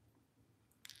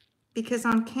 because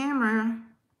on camera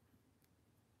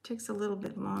it takes a little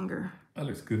bit longer. That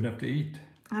looks good enough to eat.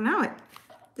 I know it.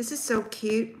 This is so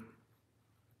cute.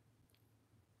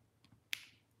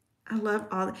 I love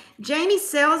all that. Jamie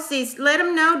sells these. Let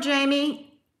them know, Jamie.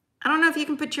 I don't know if you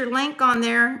can put your link on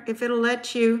there, if it'll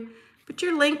let you. Put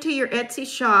your link to your Etsy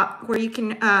shop where you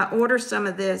can order some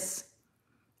of this.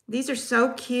 These are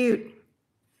so cute.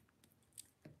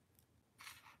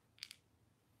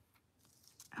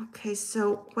 Okay,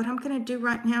 so what I'm going to do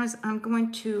right now is I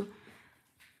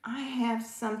have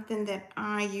something that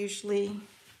I usually,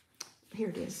 here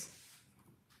it is.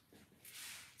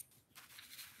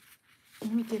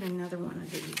 Let me get another one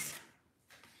of these.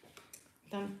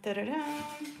 Dun, da, da, da,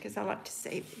 because I like to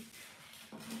save it.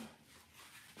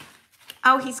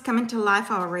 Oh, he's coming to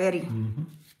life already. Mm-hmm.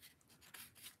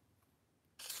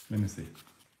 Let me see.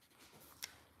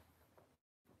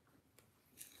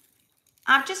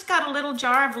 I've just got a little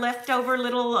jar of leftover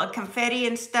little confetti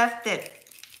and stuff that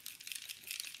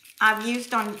I've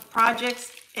used on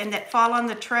projects and that fall on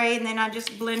the tray, and then I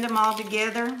just blend them all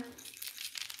together.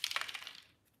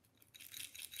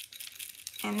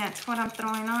 And that's what I'm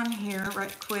throwing on here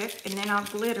right quick, and then I'll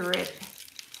glitter it.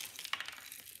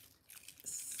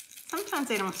 Sometimes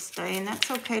they don't stay, and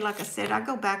that's okay. Like I said, I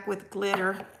go back with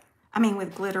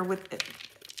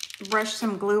brush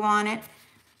some glue on it,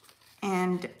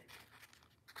 and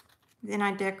then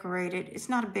I decorate it. It's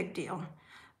not a big deal.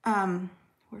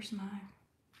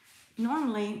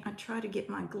 Normally I try to get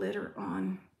my glitter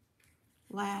on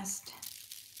last.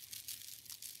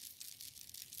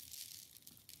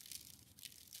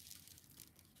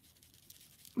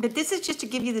 But this is just to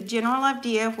give you the general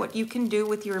idea of what you can do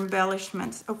with your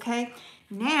embellishments, okay?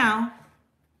 Now,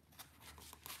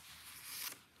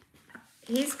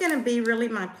 he's gonna be really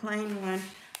my plain one.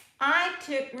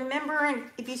 Remember,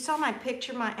 if you saw my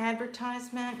picture, my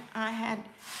advertisement, I had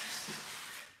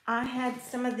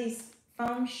some of these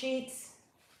foam sheets.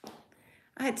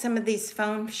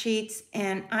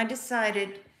 And I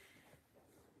decided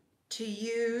to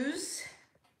use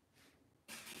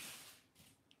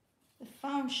the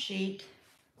foam sheet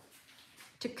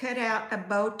to cut out a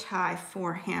bow tie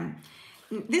for him.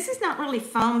 This is not really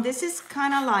foam. This is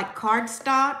kind of like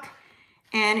cardstock,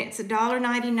 and it's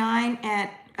 $1.99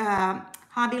 at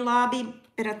Hobby Lobby,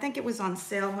 but I think it was on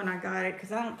sale when I got it,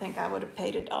 because I don't think I would have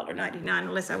paid $1.99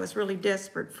 unless I was really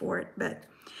desperate for it.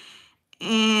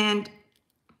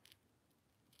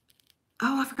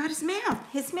 Oh, I forgot his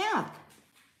mouth.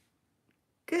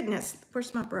 Goodness,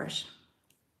 where's my brush?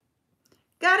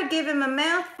 Gotta give him a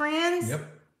mouth, friends. Yep,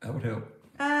 that would help.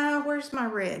 Where's my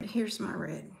red? Here's my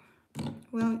red.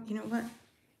 Well, you know what?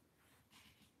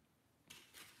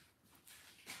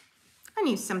 I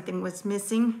knew something was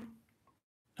missing.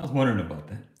 I was wondering about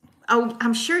that. Oh,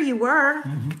 I'm sure you were.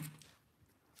 Mm-hmm.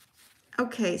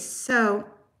 Okay, so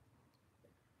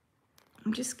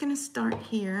I'm just gonna start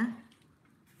here.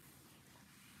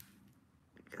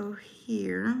 Go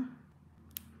here.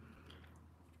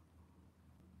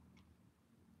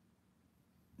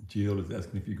 Jill is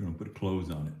asking if you're going to put clothes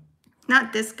on it.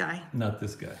 Not this guy. Not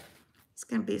this guy. It's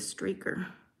gonna be a streaker.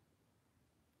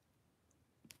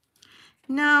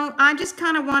 No, I just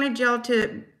kind of wanted y'all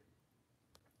to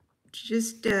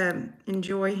just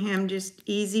enjoy him, just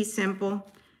easy,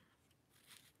 simple.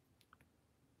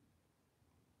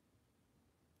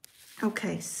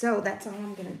 Okay, so that's all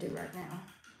I'm gonna do right now.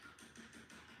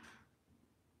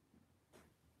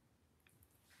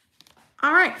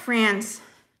 All right, friends.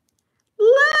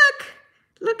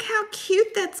 Look how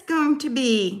cute that's going to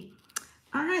be.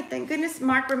 All right, thank goodness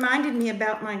Mark reminded me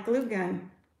about my glue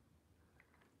gun.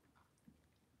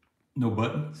 No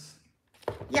buttons?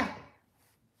 Yeah.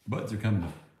 Buttons are coming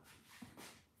up.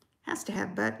 Has to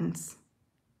have buttons.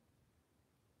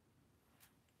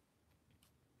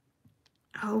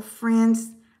 Oh,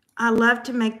 friends, I love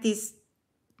to make these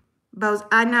bows.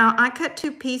 I cut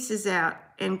 2 pieces out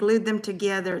and glued them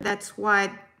together. That's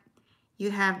why you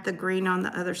have the green on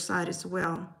the other side as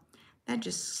well. That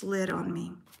just slid on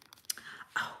me.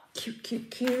 Oh, cute, cute,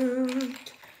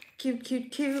 cute. Cute, cute,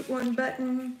 cute. One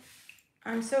button.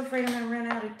 I'm so afraid I'm gonna run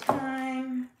out of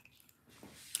time.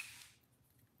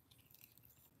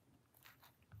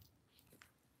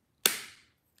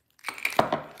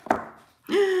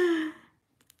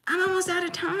 I'm almost out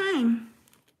of time.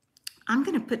 I'm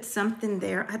gonna put something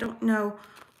there. I don't know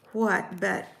what,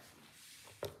 but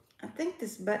I think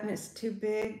this button is too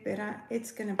big, but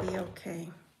it's gonna be okay.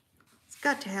 It's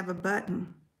got to have a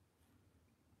button.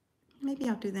 Maybe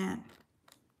I'll do that.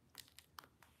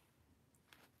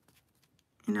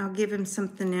 And I'll give him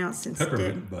something else instead.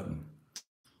 Peppermint button.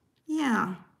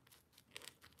 Yeah.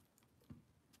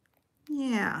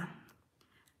 Yeah.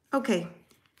 Okay.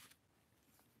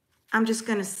 I'm just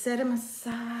gonna set him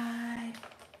aside.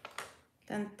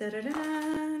 Dun, dun, dun,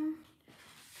 dun.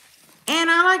 And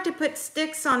I like to put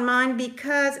sticks on mine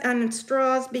and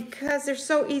straws because they're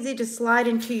so easy to slide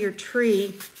into your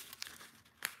tree.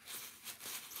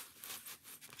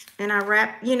 And I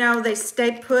wrap, they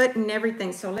stay put and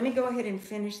everything. So let me go ahead and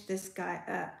finish this guy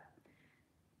up.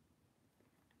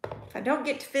 If I don't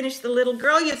get to finish the little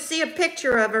girl, you'll see a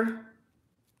picture of her.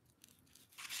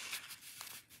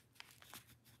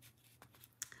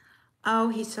 Oh,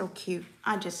 he's so cute.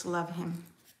 I just love him.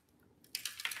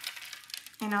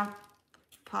 And I'll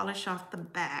polish off the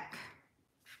back.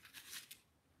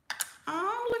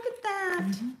 Oh, look at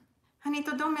that.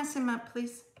 Honeyto, don't mess him up,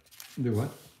 please. Do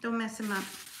what? Don't mess him up.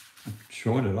 I'm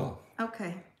showing it off.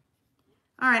 Okay.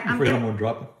 All right. I'm afraid I'm going to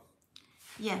drop it?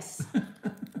 Yes.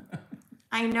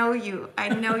 I know you. I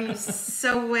know you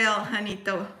so well,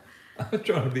 Honeyto. I'm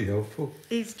trying to be helpful.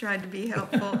 He's trying to be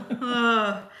helpful.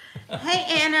 Oh.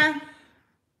 Hey, Anna.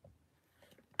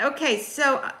 Okay,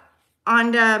 so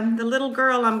on the little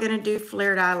girl, I'm going to do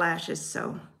flared eyelashes.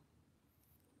 So,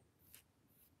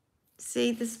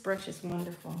 see, this brush is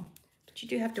wonderful. But you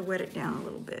do have to wet it down a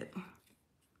little bit.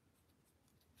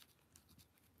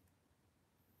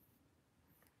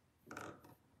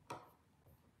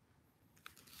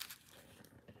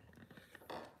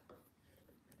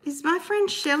 Is my friend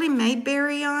Shelly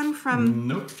Mayberry on from...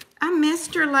 Nope. I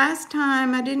missed her last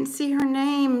time. I didn't see her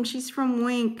name. She's from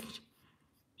Wink.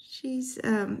 She's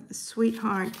a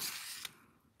sweetheart.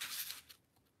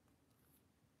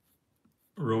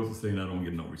 Rosa's saying I don't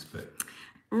get no respect.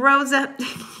 Rosa,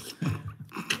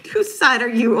 whose side are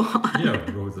you on?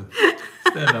 Yeah, Rosa.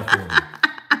 Stand up for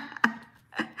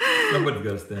me. Somebody's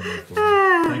got to stand up for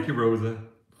me. Thank you, Rosa.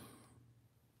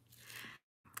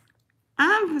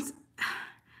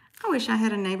 I wish I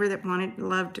had a neighbor that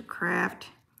loved to craft.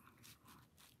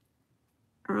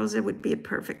 Rosa would be a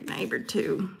perfect neighbor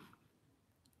too.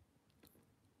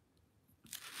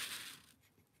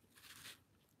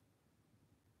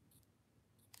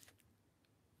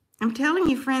 I'm telling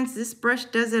you, friends, this brush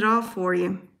does it all for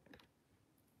you.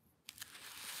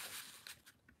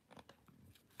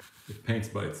 It paints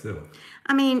by itself.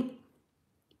 I mean,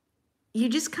 you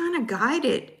just kind of guide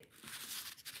it.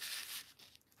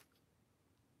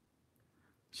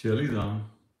 Shelly's on.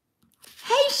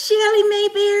 Hey, Shelly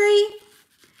Mayberry.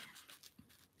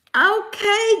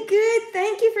 Okay, good.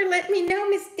 Thank you for letting me know,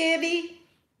 Miss Debbie.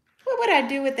 What would I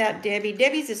do without Debbie?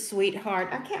 Debbie's a sweetheart.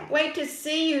 I can't wait to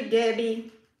see you,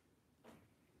 Debbie.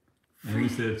 Amy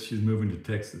said she's moving to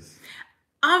Texas.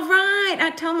 All right.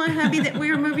 I told my hubby that we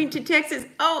were moving to Texas.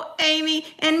 Oh, Amy,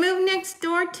 and move next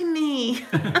door to me.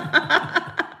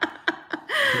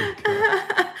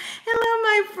 Hello,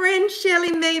 my friend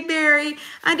Shelly Mayberry.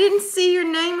 I didn't see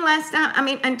your name last time. I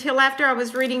mean, until after I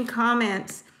was reading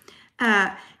comments.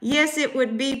 Yes, it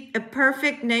would be a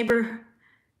perfect neighbor.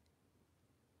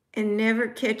 And never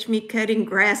catch me cutting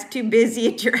grass. Too busy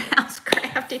at your house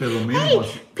crafting. Hey,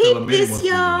 peep this,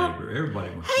 y'all.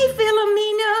 Hey,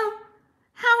 Philomeno.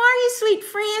 How are you, sweet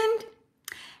friend?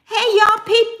 Hey, y'all,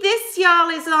 peep this, y'all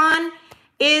is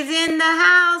in the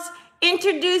house.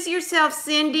 Introduce yourself,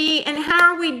 Cindy. And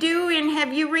how are we doing?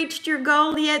 Have you reached your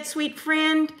goal yet, sweet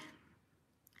friend?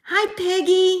 Hi,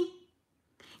 Peggy.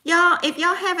 Y'all, if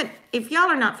y'all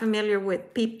are not familiar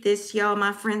with Peep This, y'all,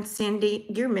 my friend Cindy,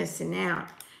 you're missing out.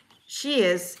 She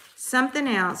is something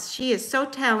else. She is so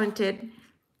talented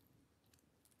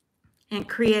and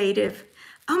creative.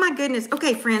 Oh my goodness.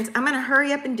 Okay, friends, I'm going to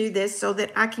hurry up and do this so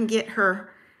that I can get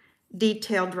her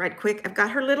detailed right quick. I've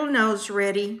got her little nose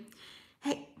ready.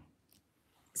 Hey,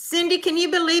 Cindy, can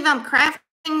you believe I'm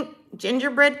crafting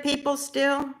gingerbread people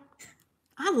still?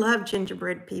 I love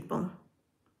gingerbread people.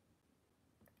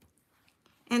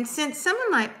 And since some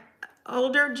of my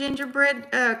older gingerbread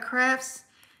crafts,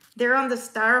 they're on the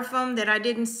styrofoam that I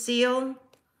didn't seal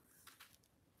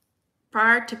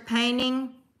prior to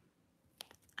painting,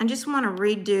 I just want to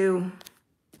redo.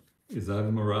 Is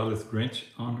Ivy Morales Grinch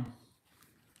on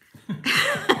her?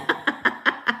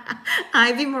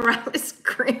 Ivy Morales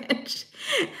Grinch.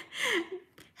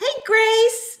 Hey,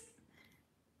 Grace.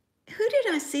 Who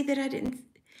did I see that I didn't?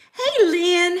 Hey,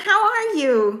 Lynn, how are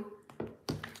you?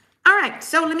 All right,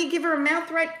 so let me give her a mouth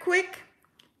right quick.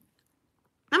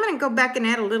 I'm going to go back and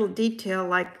add a little detail,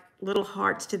 like little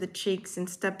hearts to the cheeks and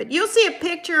stuff. But you'll see a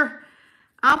picture.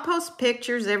 I'll post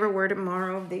pictures everywhere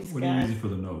tomorrow of these guys. What are you using for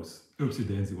the nose? Oopsie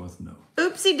Daisy wants to know.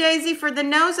 Oopsie Daisy, for the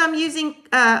nose, I'm using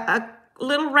a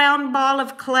little round ball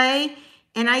of clay.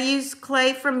 And I use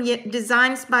clay from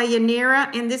Designs by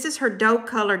Yanira. And this is her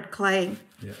dough-colored clay.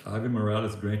 Yeah, Ivy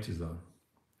Morales Grinch is on.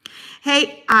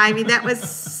 Hey, Ivy, that was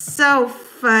so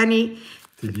funny.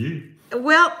 Did you?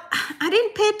 Well, I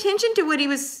didn't pay attention to what he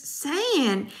was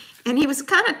saying. And he was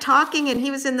kind of talking, and he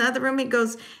was in the other room. He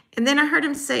goes, and then I heard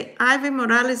him say, Ivy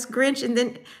Morales Grinch. And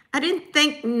then I didn't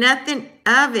think nothing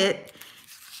of it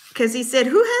because he said,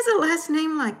 who has a last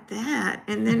name like that?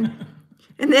 And then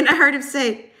I heard him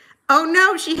say, oh,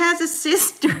 no, she has a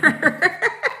sister.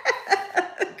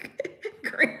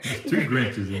 There's two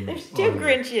Grinches in There's this. two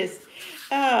Grinches.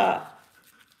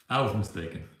 I was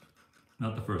mistaken.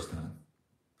 Not the first time.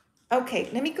 Okay,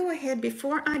 let me go ahead.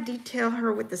 Before I detail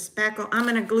her with the spackle, I'm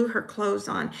going to glue her clothes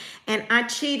on. And I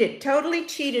cheated, totally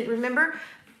cheated. Remember,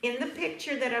 in the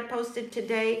picture that I posted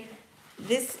today,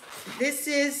 this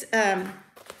is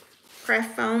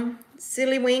craft foam,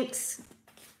 Silly Winks.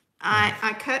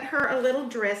 I cut her a little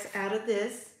dress out of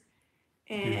this.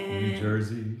 And From New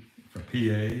Jersey, from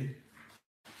PA.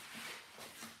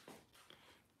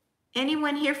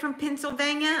 Anyone here from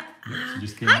Pennsylvania? Yeah, she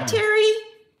just came Hi, on. Terry.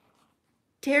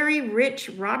 Terry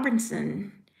Rich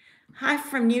Robinson. Hi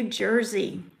from New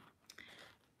Jersey.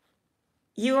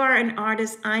 You are an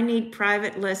artist. I need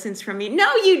private lessons from you.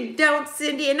 No, you don't,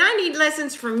 Cindy. And I need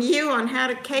lessons from you on how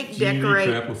to cake decorate.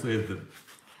 Trapple says the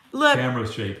Look,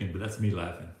 camera's shaking, but that's me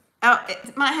laughing. oh,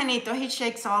 my Janito, he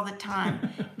shakes all the time.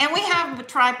 And we have a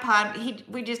tripod.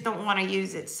 We just don't want to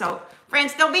use it. So,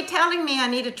 friends, don't be telling me I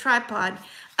need a tripod.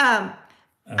 I'm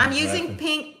using laughing.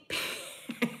 pink.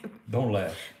 Don't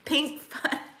laugh. Pink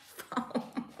foam.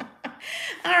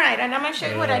 All right, and I'm going to show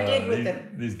you what I did with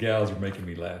them. These gals are making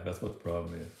me laugh. That's what the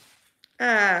problem is.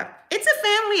 It's a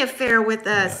family affair with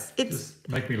us. Yeah, It's just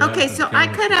make me laugh. okay. when So the I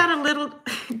camera cut shakes. out a little.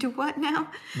 Do what now?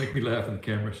 Make me laugh when the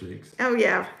camera shakes. Oh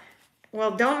yeah.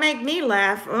 Well, don't make me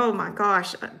laugh. Oh my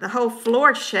gosh, the whole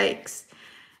floor shakes.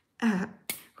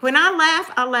 When I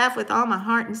laugh with all my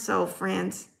heart and soul,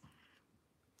 friends.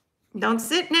 Don't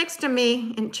sit next to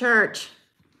me in church.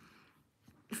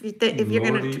 If you're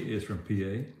gonna Lordy is from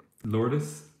PA.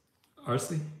 Lourdes,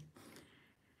 Arcee.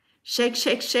 shake,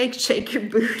 shake, shake, shake your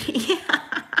booty.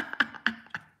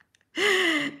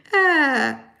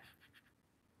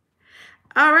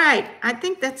 All right, I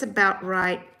think that's about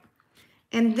right.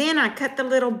 And then I cut the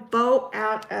little bow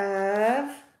out of,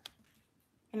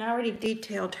 and I already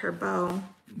detailed her bow.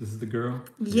 This is the girl?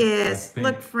 Yes, Pink.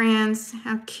 look, friends,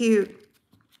 how cute.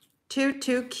 Too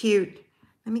cute.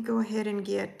 Let me go ahead and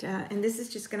get, and this is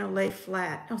just gonna lay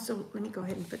flat. Oh, so let me go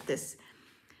ahead and put this.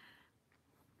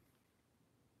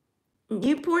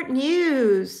 Newport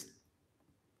News.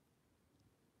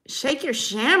 Shake your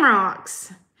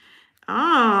shamrocks.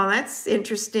 Oh, that's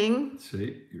interesting.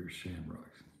 Shake your shamrocks.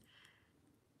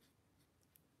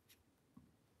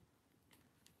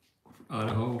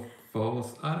 Idaho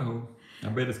Falls, Idaho. I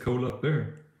bet it's cold up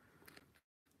there.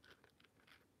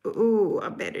 Ooh, I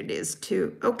bet it is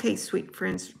too. Okay, sweet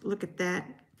friends, look at that.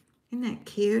 Isn't that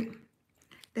cute?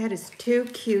 That is too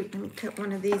cute. Let me cut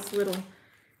one of these little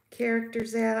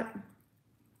characters out.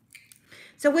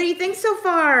 So what do you think so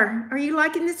far? Are you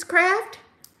liking this craft?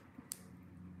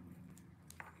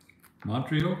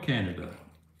 Montreal, Canada.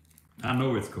 I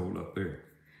know it's cold up there.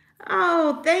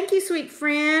 Oh, thank you, sweet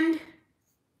friend.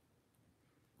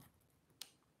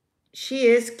 She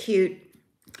is cute.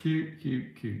 Cute,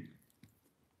 cute, cute.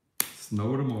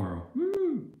 Snow tomorrow.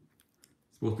 Woo!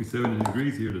 Supposed to be 70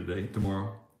 degrees here today,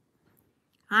 tomorrow.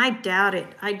 I doubt it.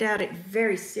 I doubt it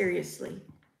very seriously.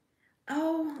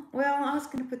 Oh, well, I was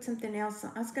going to put something else.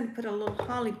 I was going to put a little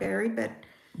holly berry, but...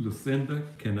 Lucinda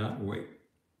cannot wait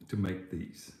to make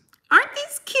these. Aren't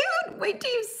these cute? Wait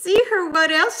till you see her. What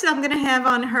else I'm going to have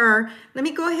on her. Let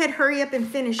me go ahead, hurry up and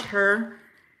finish her.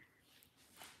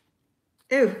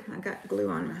 Ooh, I got glue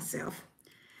on myself.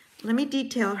 Let me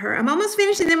detail her. I'm almost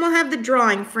finished, and then we'll have the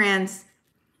drawing, friends.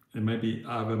 It may be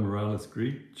Ivy Morales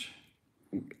Grinch.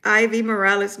 Ivy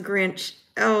Morales Grinch.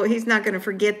 Oh, he's not going to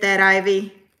forget that,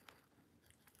 Ivy.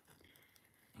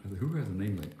 Who has a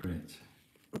name like Grinch?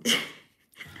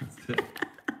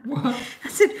 What? I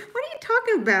said, what are you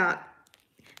talking about?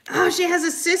 Oh, she has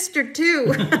a sister,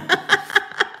 too.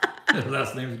 His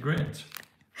last name is Grinch.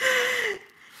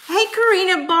 Hey,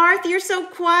 Karina Barth, you're so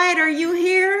quiet. Are you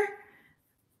here?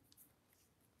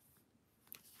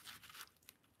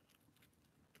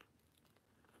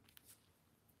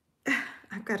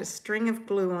 I've got a string of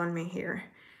glue on me here.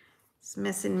 It's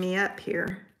messing me up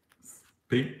here.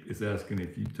 Pete is asking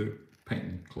if you took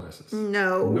painting classes.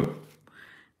 No. Nope.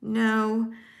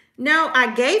 No. No,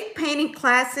 I gave painting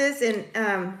classes, and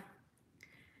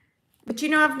but you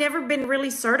know, I've never been really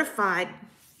certified.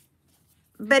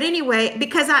 But anyway,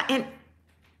 because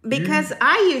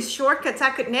I use shortcuts, I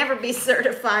could never be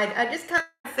certified. I just kind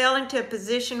of fell into a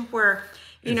position where,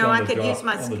 you know, I could use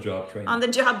my on the job training. On the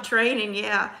job training,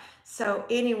 yeah. So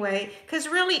anyway, because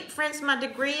really, friends, my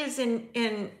degree is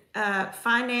in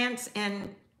finance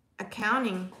and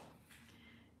accounting,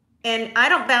 and I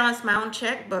don't balance my own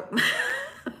checkbook.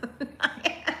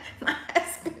 My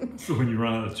husband. So when you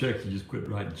run out of checks, you just quit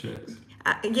writing checks.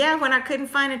 Yeah, when I couldn't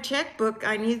find a checkbook,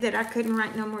 I knew that I couldn't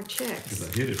write no more Because checks. I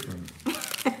hid it from you.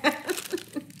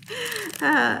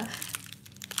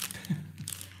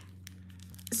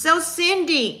 So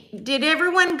Cindy, did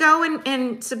everyone go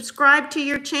and subscribe to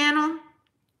your channel?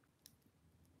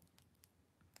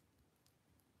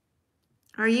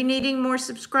 Are you needing more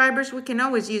subscribers? We can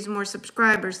always use more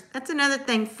subscribers. That's another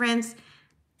thing, friends.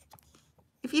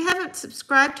 If you haven't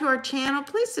subscribed to our channel,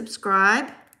 please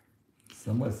subscribe.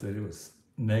 Someone said it was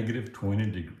negative 20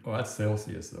 degrees. Oh, that's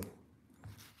Celsius, though.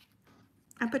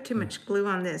 I put too much glue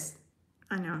on this.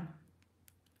 I know.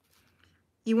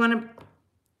 You want to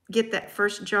get that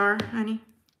first jar, honey?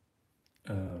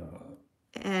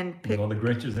 And pick. With all the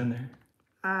Grinches in there?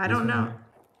 I don't know.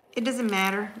 It doesn't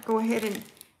matter. Go ahead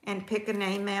and pick a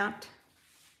name out.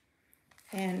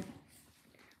 And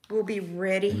we'll be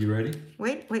ready. Are you ready?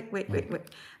 Wait.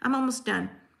 I'm almost done.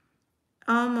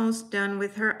 Almost done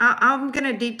with her. I'm going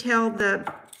to detail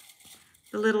the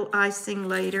little icing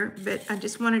later, but I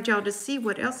just wanted y'all to see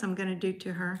what else I'm going to do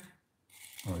to her.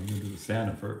 Oh, you're going to do the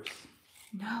Santa first.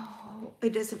 No,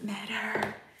 it doesn't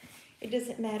matter. It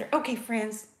doesn't matter. Okay,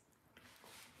 friends.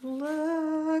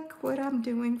 Look what I'm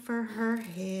doing for her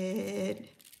head.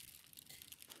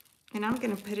 And I'm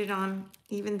going to put it on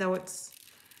even though it's...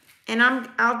 And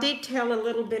I'll detail a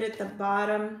little bit at the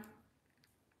bottom.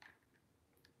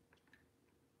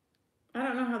 I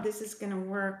don't know how this is going to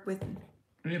work with...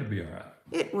 It'll be all right.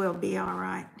 It will be all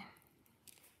right.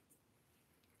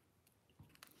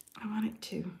 I want it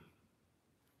to.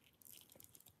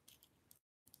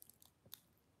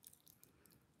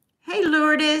 Hey,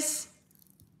 Lourdes.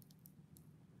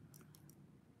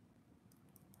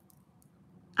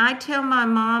 I tell my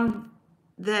mom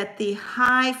that the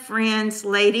Hi Friends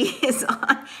lady is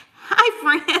on.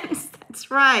 Hi, friends.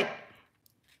 That's right.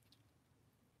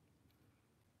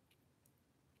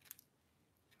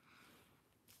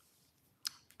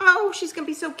 Oh, she's going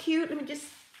to be so cute. Let me just...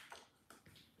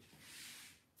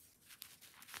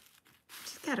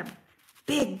 She's got a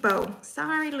big bow.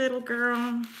 Sorry, little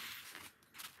girl.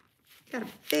 Got a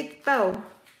big bow.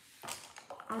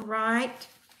 All right.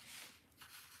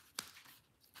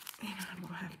 And I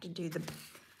will have to do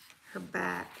her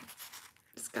back.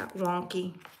 It's got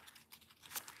wonky.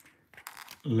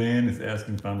 Lynn is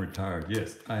asking if I'm retired.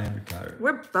 Yes, I am retired.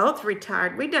 We're both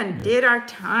retired. We done did our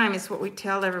time, is what we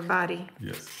tell everybody.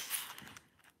 Yes.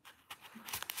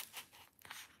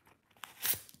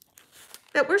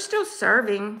 But we're still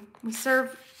serving. We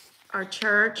serve our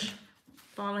church,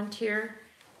 volunteer,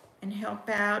 and help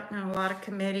out in a lot of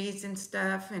committees and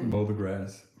stuff. And mow the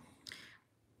grass.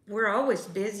 We're always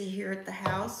busy here at the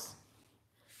house.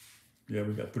 Yeah,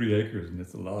 we got 3 acres and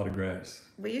it's a lot of grass.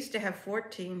 We used to have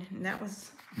 14, and that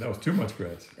was too much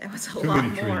grass. That was a too lot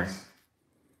many more. Trees.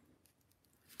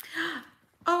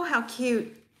 Oh, how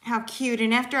cute. How cute.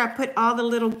 And after I put all the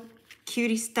little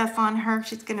cutie stuff on her,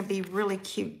 she's going to be really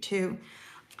cute too.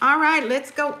 All right,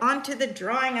 let's go on to the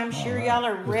drawing. I'm sure y'all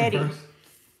are ready.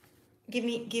 Give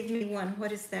me one.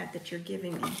 What is that you're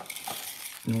giving me?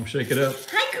 You want to shake it up?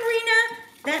 Hi, Karina.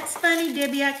 That's funny,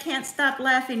 Debbie. I can't stop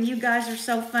laughing. You guys are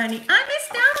so funny. I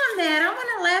missed out on that. I want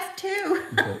to laugh too.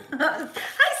 Okay.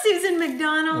 Hi, Susan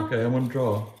McDonald. Okay, I'm going to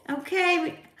draw.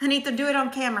 Okay. Hanita, do it on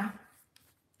camera.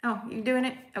 Oh, you doing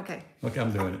it? Okay. Okay,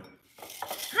 I'm doing it.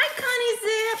 Hi, Connie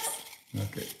Zips.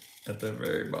 Okay, at the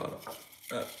very bottom.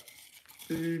 Right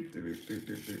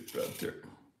there.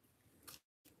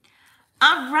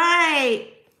 All right.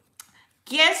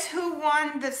 Guess who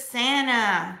won the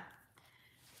Santa?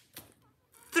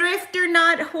 Thrifter,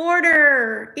 not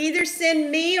hoarder. Either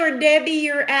send me or Debbie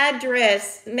your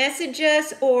address. Message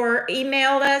us or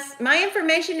email us. My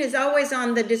information is always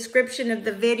on the description of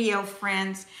the video,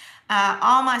 friends.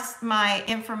 All my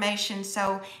information.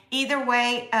 So either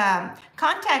way,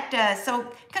 contact us.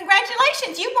 So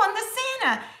congratulations, you won the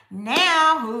Santa.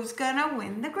 Now who's gonna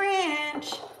win the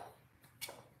Grinch?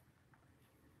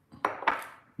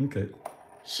 Okay.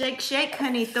 Shake, shake,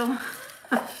 Juanito.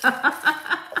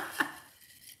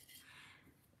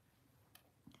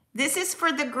 This is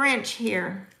for the Grinch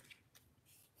here.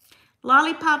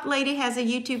 Lollipop Lady has a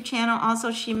YouTube channel.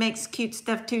 Also, she makes cute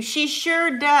stuff too. She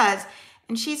sure does.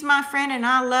 And she's my friend and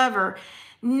I love her.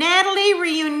 Natalie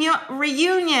Reunion.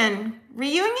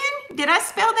 Did I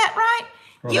spell that right?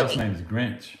 Her last name is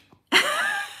Grinch.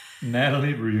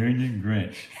 Natalie Reunion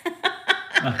Grinch.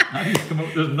 I need to come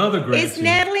up. There's another Grinch. Is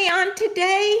Natalie on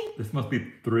today? This must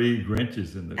be 3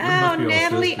 Grinches in there. Oh,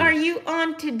 Natalie, are you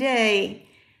on today?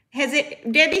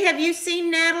 Debbie, have you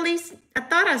seen Natalie's? I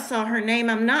thought I saw her name.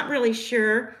 I'm not really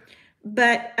sure.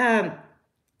 But I'm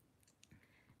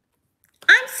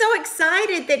so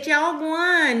excited that y'all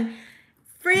won.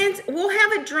 Friends, we'll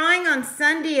have a drawing on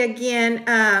Sunday again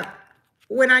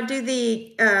when I do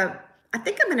the, I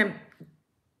think I'm going to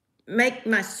make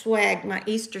my swag, my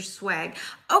Easter swag.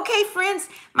 Okay, friends,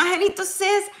 Majanito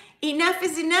says enough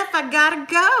is enough. I gotta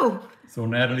go. So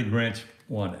Natalie Grinch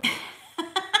won it.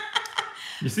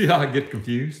 You see how I get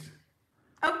confused?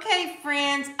 Okay,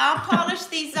 friends, I'll polish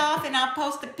these off and I'll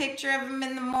post a picture of them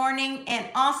in the morning. And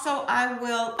also I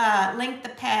will link the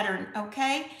pattern,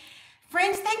 okay?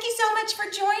 Friends, thank you so much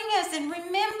for joining us. And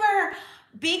remember,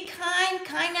 be kind.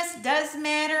 Kindness does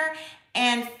matter.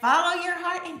 And follow your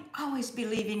heart and always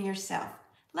believe in yourself.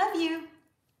 Love you.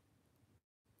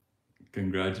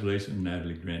 Congratulations,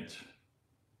 Natalie Grinch.